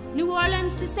 miles. New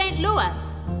Orleans to St. Louis.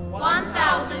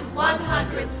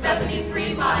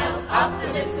 1,173 miles up the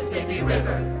Mississippi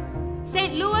River.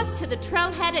 St. Louis to the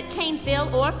trailhead at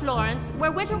Canesville or Florence,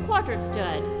 where winter quarters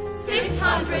stood.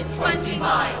 620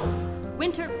 miles.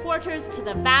 Winter quarters to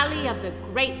the valley of the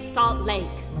Great Salt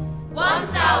Lake.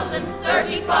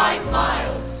 1,035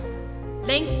 miles.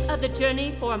 Length of the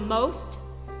journey for most?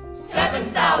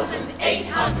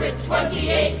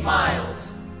 7,828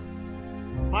 miles.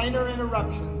 Minor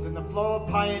interruptions in the flow of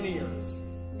pioneers.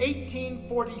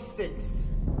 1846.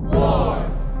 War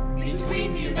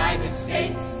between the United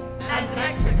States and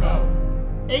Mexico.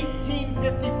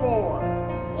 1854.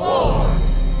 War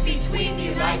between the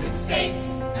United States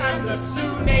and the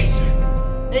Sioux Nation.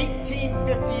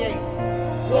 1858.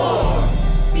 War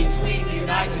between the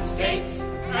United States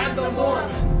and the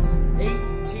Mormons.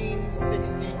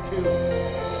 1862.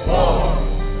 War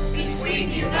between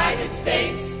the United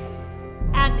States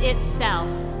and itself.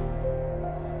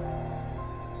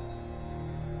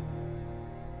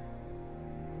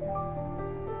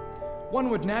 One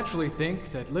would naturally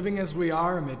think that living as we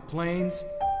are amid plains,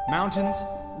 mountains,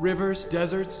 rivers,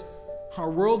 deserts, our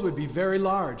world would be very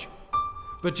large.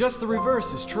 But just the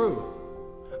reverse is true.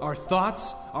 Our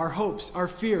thoughts, our hopes, our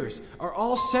fears are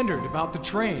all centered about the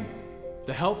train,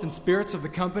 the health and spirits of the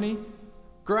company,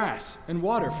 grass and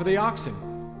water for the oxen,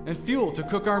 and fuel to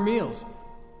cook our meals.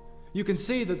 You can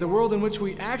see that the world in which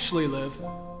we actually live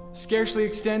scarcely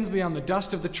extends beyond the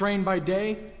dust of the train by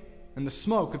day and the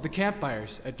smoke of the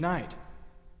campfires at night.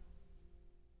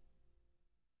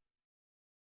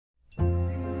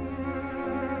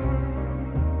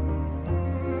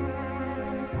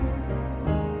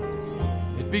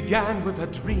 It began with a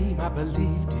dream I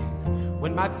believed in,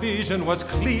 when my vision was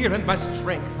clear and my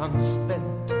strength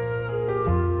unspent.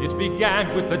 It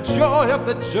began with the joy of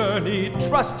the journey,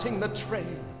 trusting the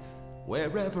train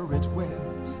wherever it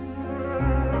went.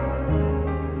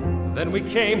 Then we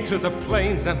came to the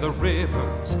plains and the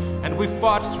rivers, and we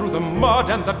fought through the mud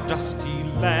and the dusty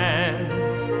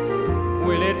lands.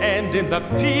 Will it end in the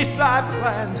peace I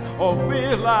planned, or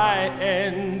will I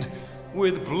end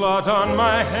with blood on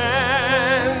my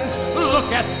hands?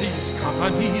 Look at these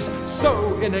companies,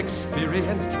 so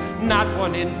inexperienced. Not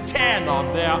 1 in 10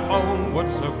 on their own would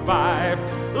survive.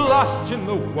 Lost in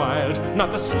the wild,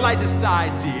 not the slightest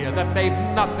idea that they've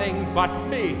nothing but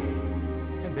me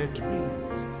and their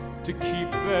dreams to keep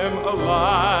them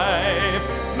alive.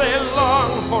 They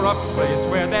long for a place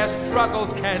where their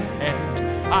struggles can end.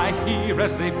 I hear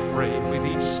as they pray with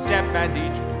each step and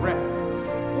each breath.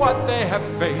 What they have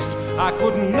faced, I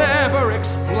could never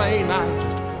explain. I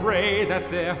just pray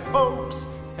that their hopes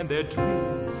and their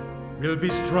dreams will be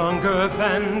stronger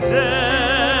than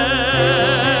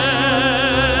death.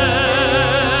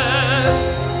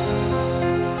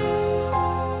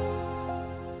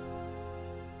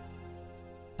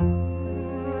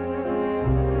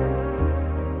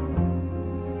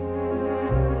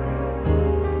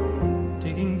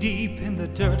 Digging deep in the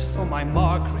dirt for my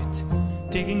Margaret,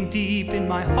 digging deep in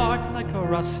my heart like a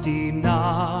rusty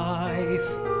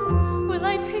knife. Will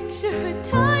I picture her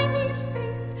tiny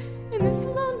face in this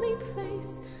lonely place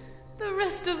the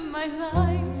rest of my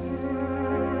life?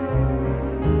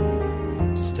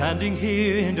 Standing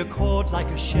here in the court like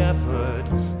a shepherd,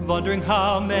 wondering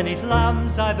how many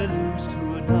lambs I will lose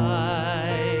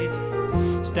tonight.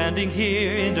 Standing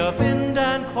here in the wind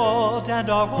and cold,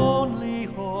 and our only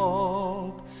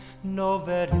hope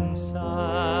nowhere in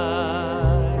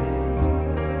sight.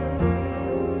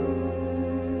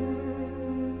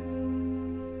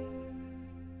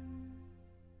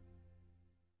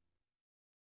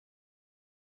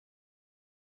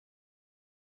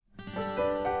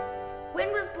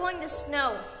 Wind was blowing the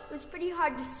snow. It was pretty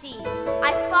hard to see.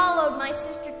 I followed my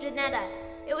sister Janetta.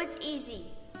 It was easy.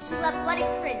 She left bloody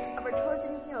prints of her toes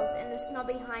and heels in the snow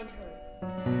behind her.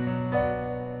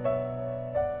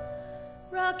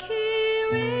 Rocky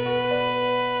Ridge,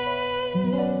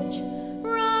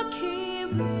 Rocky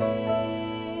Ridge,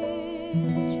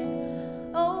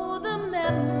 oh, the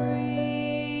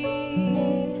memory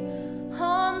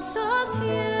haunts us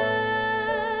yet.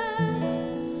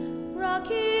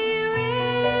 Rocky Ridge,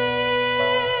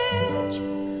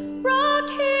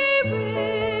 Rocky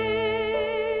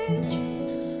Ridge,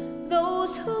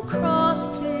 those who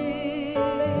crossed it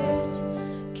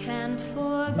can't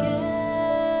forget.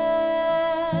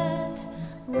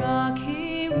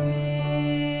 Rocky Ridge.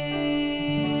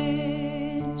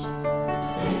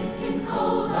 In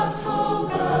cold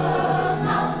October,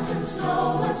 mountain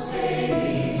snow was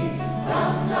sailing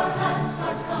round our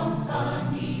hand-cart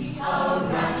company. Our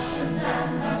rations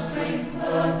and our strength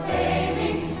were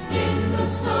failing. In the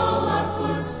snow our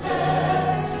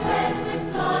footsteps, red with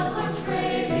blood, were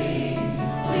trailing.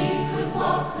 We could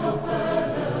walk no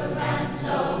further, and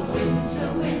the winter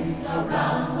wind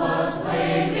around was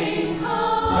wailing cold.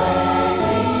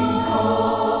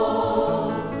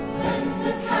 Then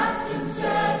the captain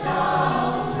set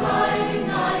out, riding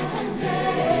night and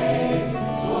day,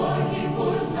 swore he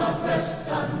would not rest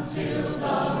until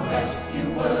the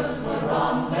rescuers were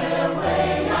on their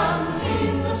way. And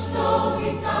in the snow he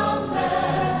found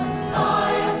them,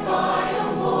 by a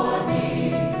fire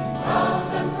warming, roused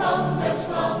them from their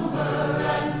slumber,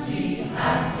 and he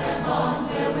had them on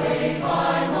their way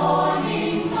by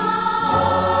morning.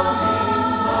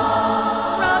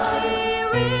 Rocky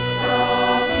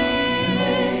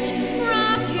Ridge,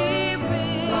 Rocky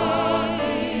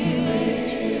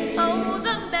Ridge, oh,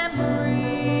 the memory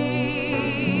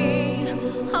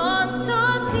haunts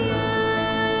us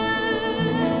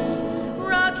yet.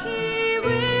 Rocky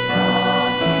Ridge,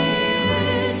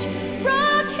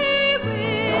 Rocky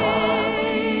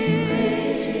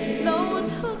Ridge, those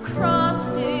who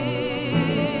crossed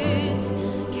it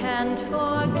can't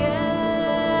forget.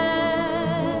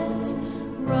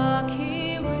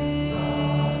 Rocky Ridge.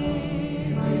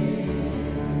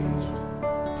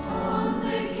 On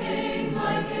they came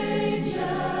like angels,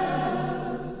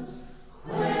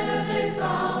 where they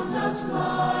found us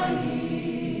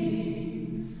lying,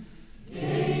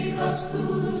 gave us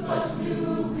food but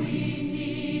knew we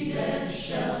needed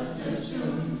shelter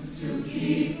soon to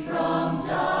keep from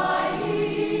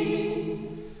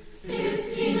dying.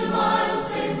 15 miles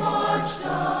they marched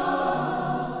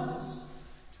us,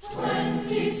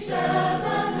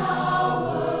 27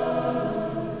 hours,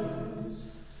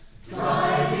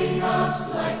 driving us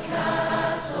like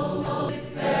cattle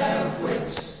with their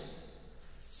whips,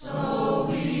 so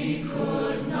we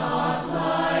could not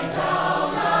lie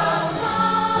down and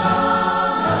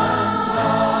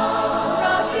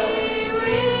Rocky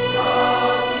Ridge,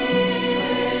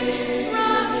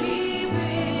 Rocky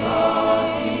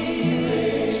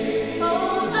Ridge,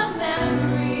 oh, the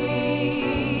memory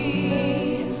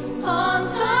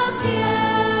haunts us yet.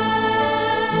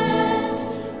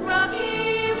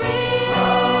 Rocky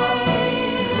Ridge,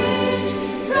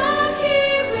 Rocky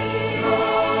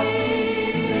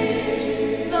Ridge,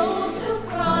 those who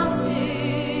crossed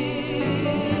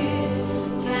it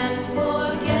can't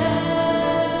forget.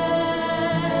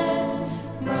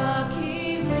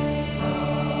 Rocky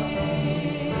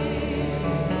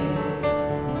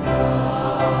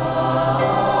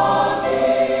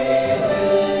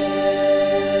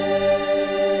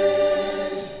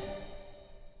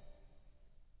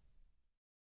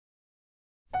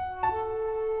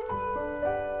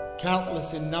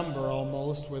Countless in number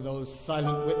almost were those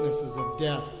silent witnesses of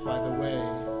death by the way.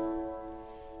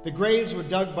 The graves were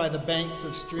dug by the banks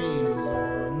of streams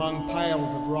or among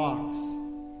piles of rocks.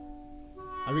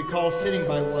 I recall sitting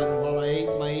by one while I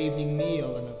ate my evening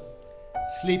meal and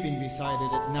sleeping beside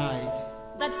it at night.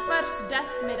 That first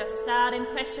death made a sad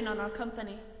impression on our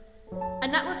company. A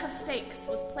network of stakes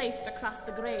was placed across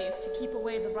the grave to keep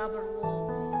away the robber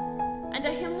wolves, and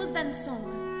a hymn was then sung,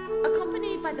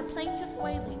 accompanied by the plaintive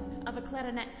wailing of a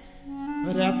clarinet.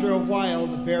 But after a while,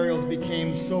 the burials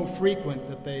became so frequent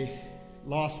that they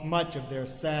lost much of their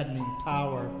saddening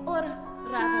power. Or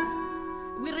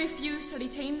rather, we refuse to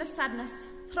retain the sadness,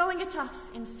 throwing it off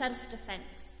in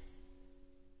self-defense.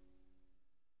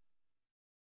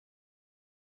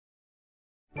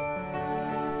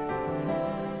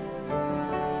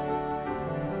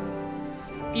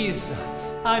 Ilsa,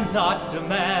 I'm not the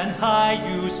man I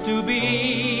used to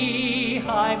be.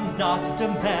 I'm not the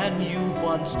man you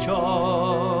once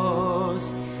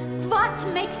chose. What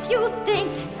makes you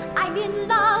think I'm in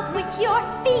love with your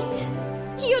feet?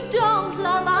 You don't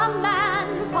love a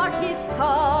man for his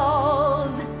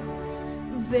toes.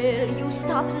 Will you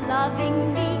stop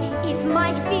loving me if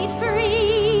my feet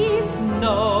freeze?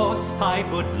 No, I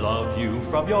would love you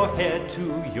from your head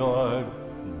to your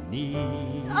knees.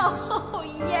 Oh,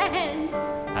 yes.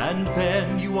 And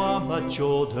when you are much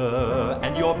older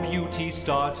and your beauty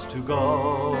starts to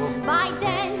go, By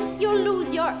then you'll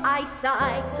lose your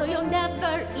eyesight, so you'll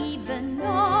never even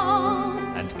know.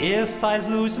 and if I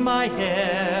lose my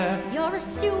hair, You're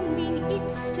assuming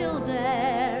it's still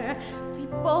there. We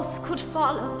both could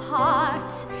fall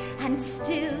apart, and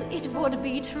still it would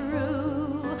be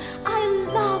true. I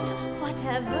love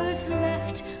whatever's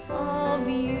left of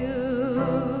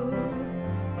you.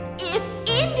 If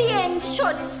Indians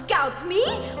should scalp me,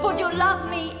 would you love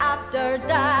me after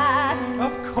that?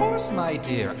 of course, my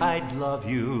dear, I'd love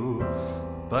you,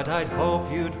 but I'd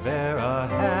hope you'd wear a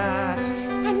hat.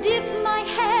 And if my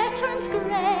hair turns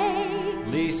gray, At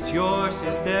least yours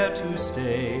is there to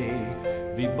stay.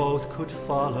 We both could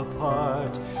fall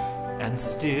apart, and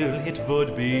still it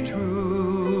would be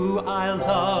true. I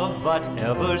love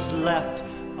whatever's left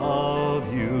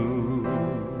of you.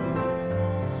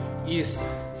 Yes,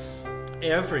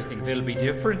 everything will be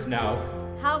different now.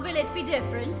 how will it be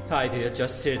different? I will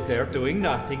just sit there doing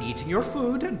nothing, eating your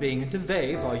food and being in the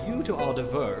way while you do all the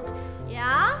work.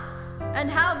 Yeah? And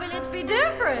how will it be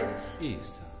different?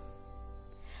 Yes.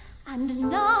 And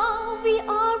now we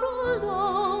are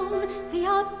alone. We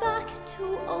are back to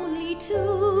only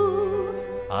two.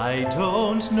 I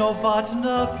don't know what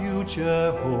the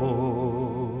future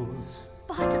holds,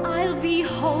 But I'll be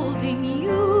holding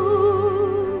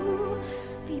you.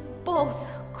 We both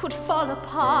could fall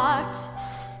apart.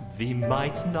 we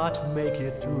might not make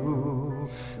it through.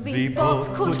 We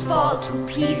both could fall to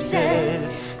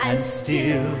pieces, and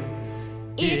still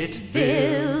it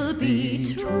will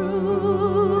be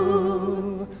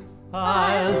true.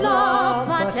 I love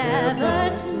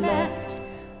whatever's left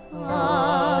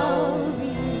of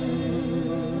you.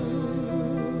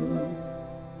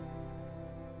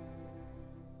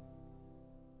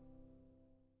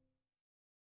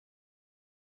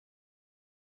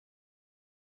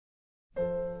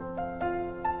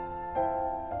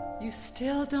 You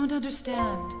still don't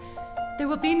understand. There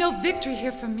will be no victory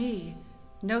here for me,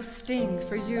 no sting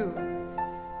for you.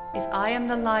 If I am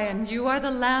the lion, you are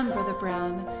the lamb, Brother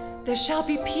Brown. There shall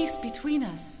be peace between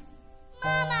us.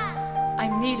 Mama!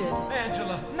 I'm needed.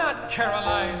 Angela, not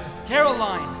Caroline.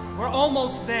 Caroline, we're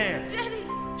almost there. Jenny!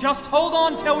 Just hold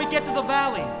on till we get to the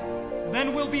valley.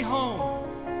 Then we'll be home.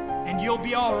 And you'll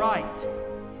be all right.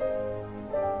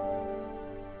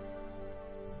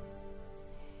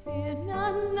 In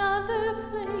another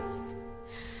place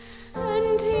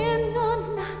and in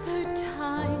another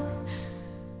time,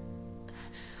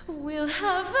 we'll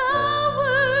have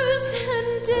hours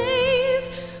and days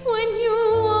when you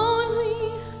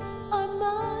only are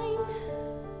mine.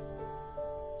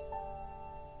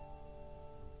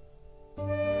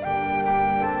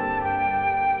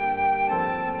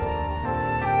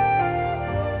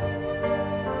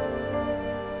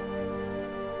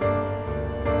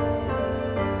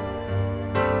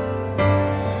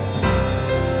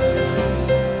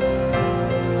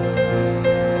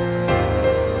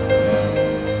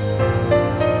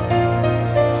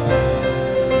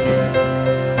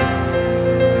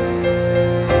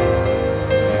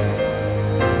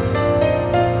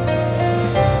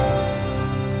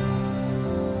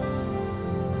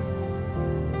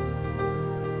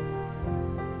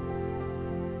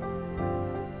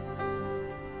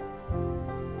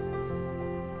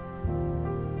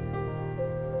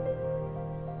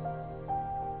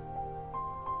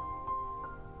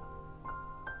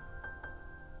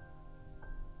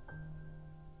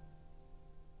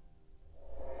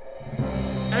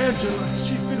 Angela,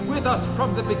 she's been with us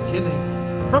from the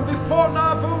beginning, from before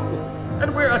Nauvoo,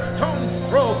 and we're a stone's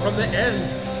throw from the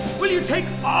end. Will you take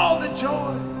all the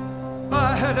joy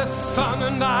I had a son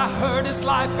and I heard his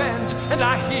life end, and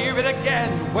I hear it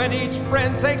again when each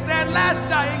friend takes their last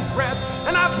dying breath.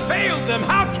 And I've failed them.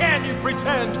 How can you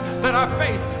pretend that our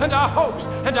faith and our hopes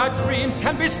and our dreams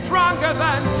can be stronger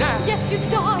than death? Yes, you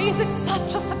die. Is it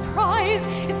such a surprise?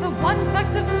 It's the one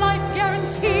fact of life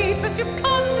guaranteed. First you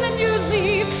come, then you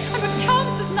leave. And what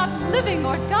counts is not living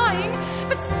or dying,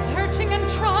 but searching and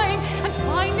trying and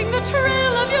finding the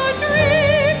trail of your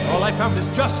dreams. All I found is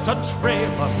just a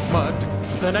trail of mud,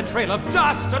 then a trail of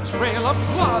dust, a trail of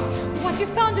blood. What you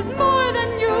found is more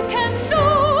than you can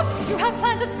know. You have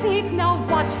planted seeds, now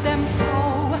watch them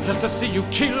grow. Just to see you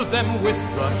kill them with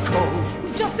the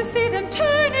cold. Just to see them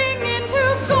turning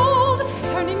into gold,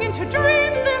 turning into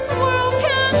dreams this world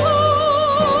can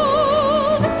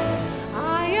hold.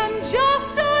 I am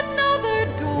just another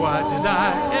door. Why did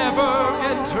I ever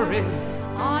enter in?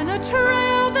 On a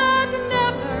trail that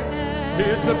never ends.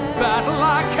 It's a battle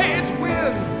I can't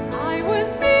win. I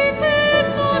was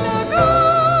beaten long ago.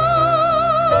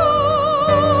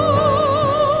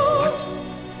 What?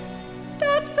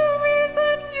 That's the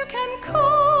reason you can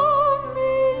call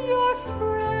me your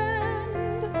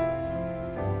friend.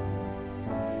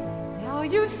 Now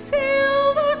you've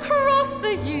sailed across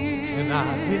the years. Can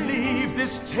I believe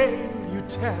this tale you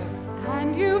tell?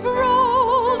 And you've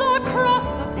rolled across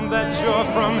the plains. That you're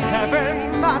from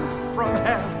heaven, not from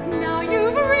hell. Now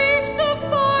you've reached the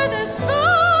farthest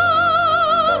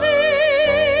valley.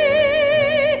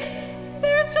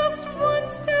 There's just one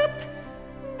step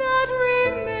that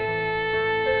remains.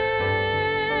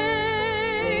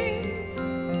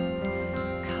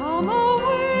 Come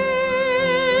away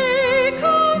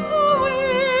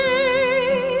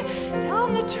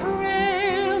down the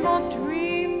trail of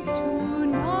dreams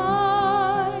tonight.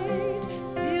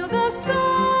 Feel the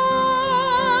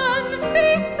sun,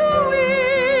 face the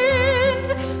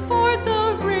wind, for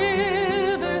the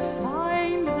rivers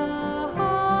find the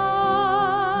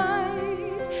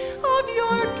height of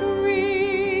your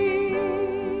dream.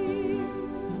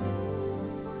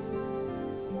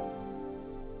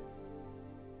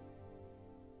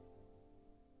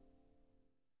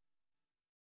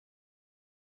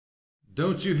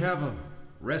 Don't you have a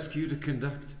rescue to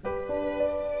conduct?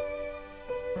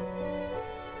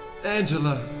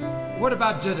 Angela, what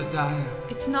about Jedediah?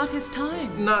 It's not his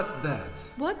time. Not that.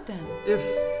 What then? If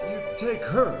you take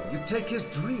her, you take his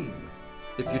dream.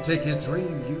 If you take his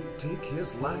dream, you take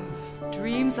his life.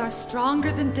 Dreams are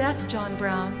stronger than death, John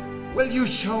Brown. Will you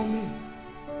show me?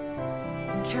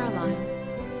 Caroline.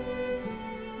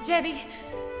 Jetty,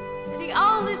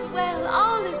 all is well,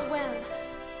 all is well.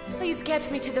 Please get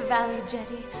me to the valley,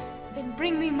 Jetty. Then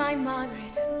bring me my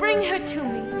Margaret. Bring her to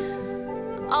me.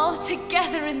 All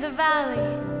together in the valley.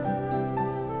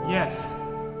 Yes.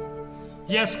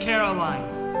 Yes, Caroline.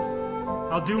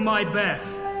 I'll do my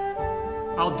best.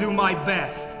 I'll do my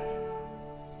best.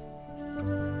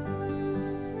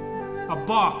 A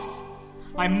box.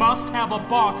 I must have a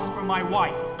box for my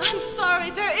wife. I'm sorry,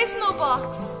 there is no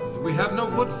box. We have no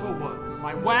wood for one.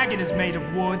 My wagon is made of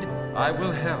wood. I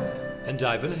will help. And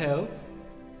I will help.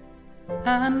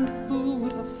 And who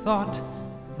would have thought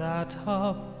that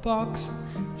a box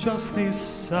just this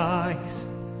size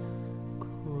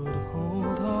could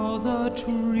hold all the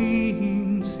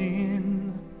dreams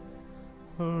in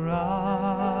her eyes?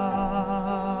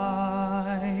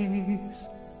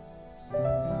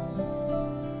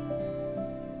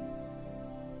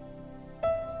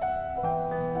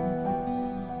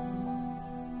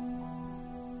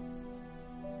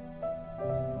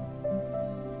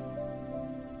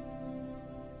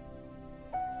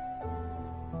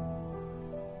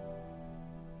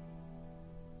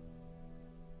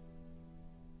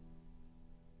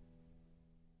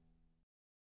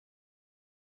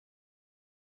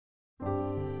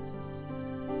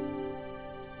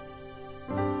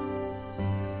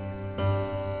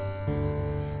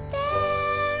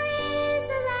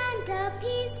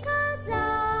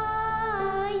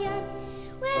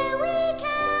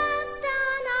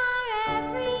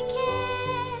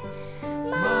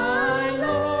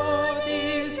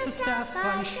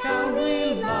 I shall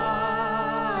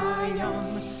rely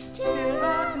on till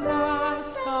at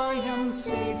last I am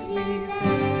safely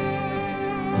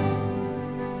there.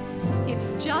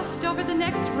 It's just over the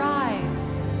next rise.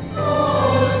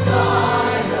 Oh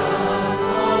Zion,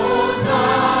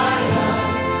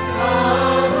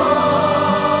 how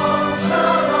long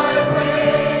shall I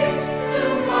wait to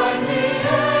find the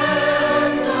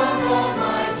end of all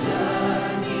my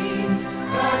journey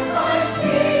and find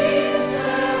peace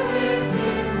there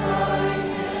within my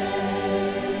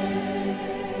head?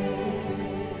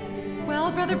 Well,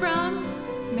 Brother Brown,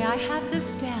 may I have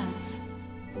this dance?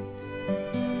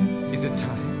 Is Is it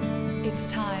time? It's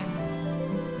time.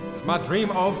 Is my dream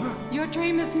over? Your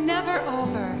dream is never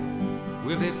over.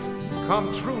 Will it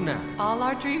come true now? All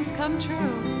our dreams come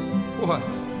true. What?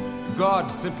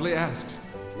 God simply asks,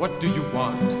 what do you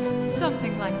want?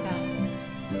 Something like that.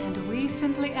 And we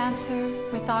simply answer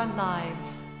with our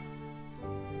lives.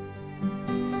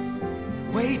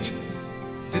 Wait!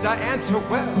 Did I answer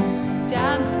well?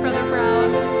 Dance, Brother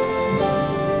Brown.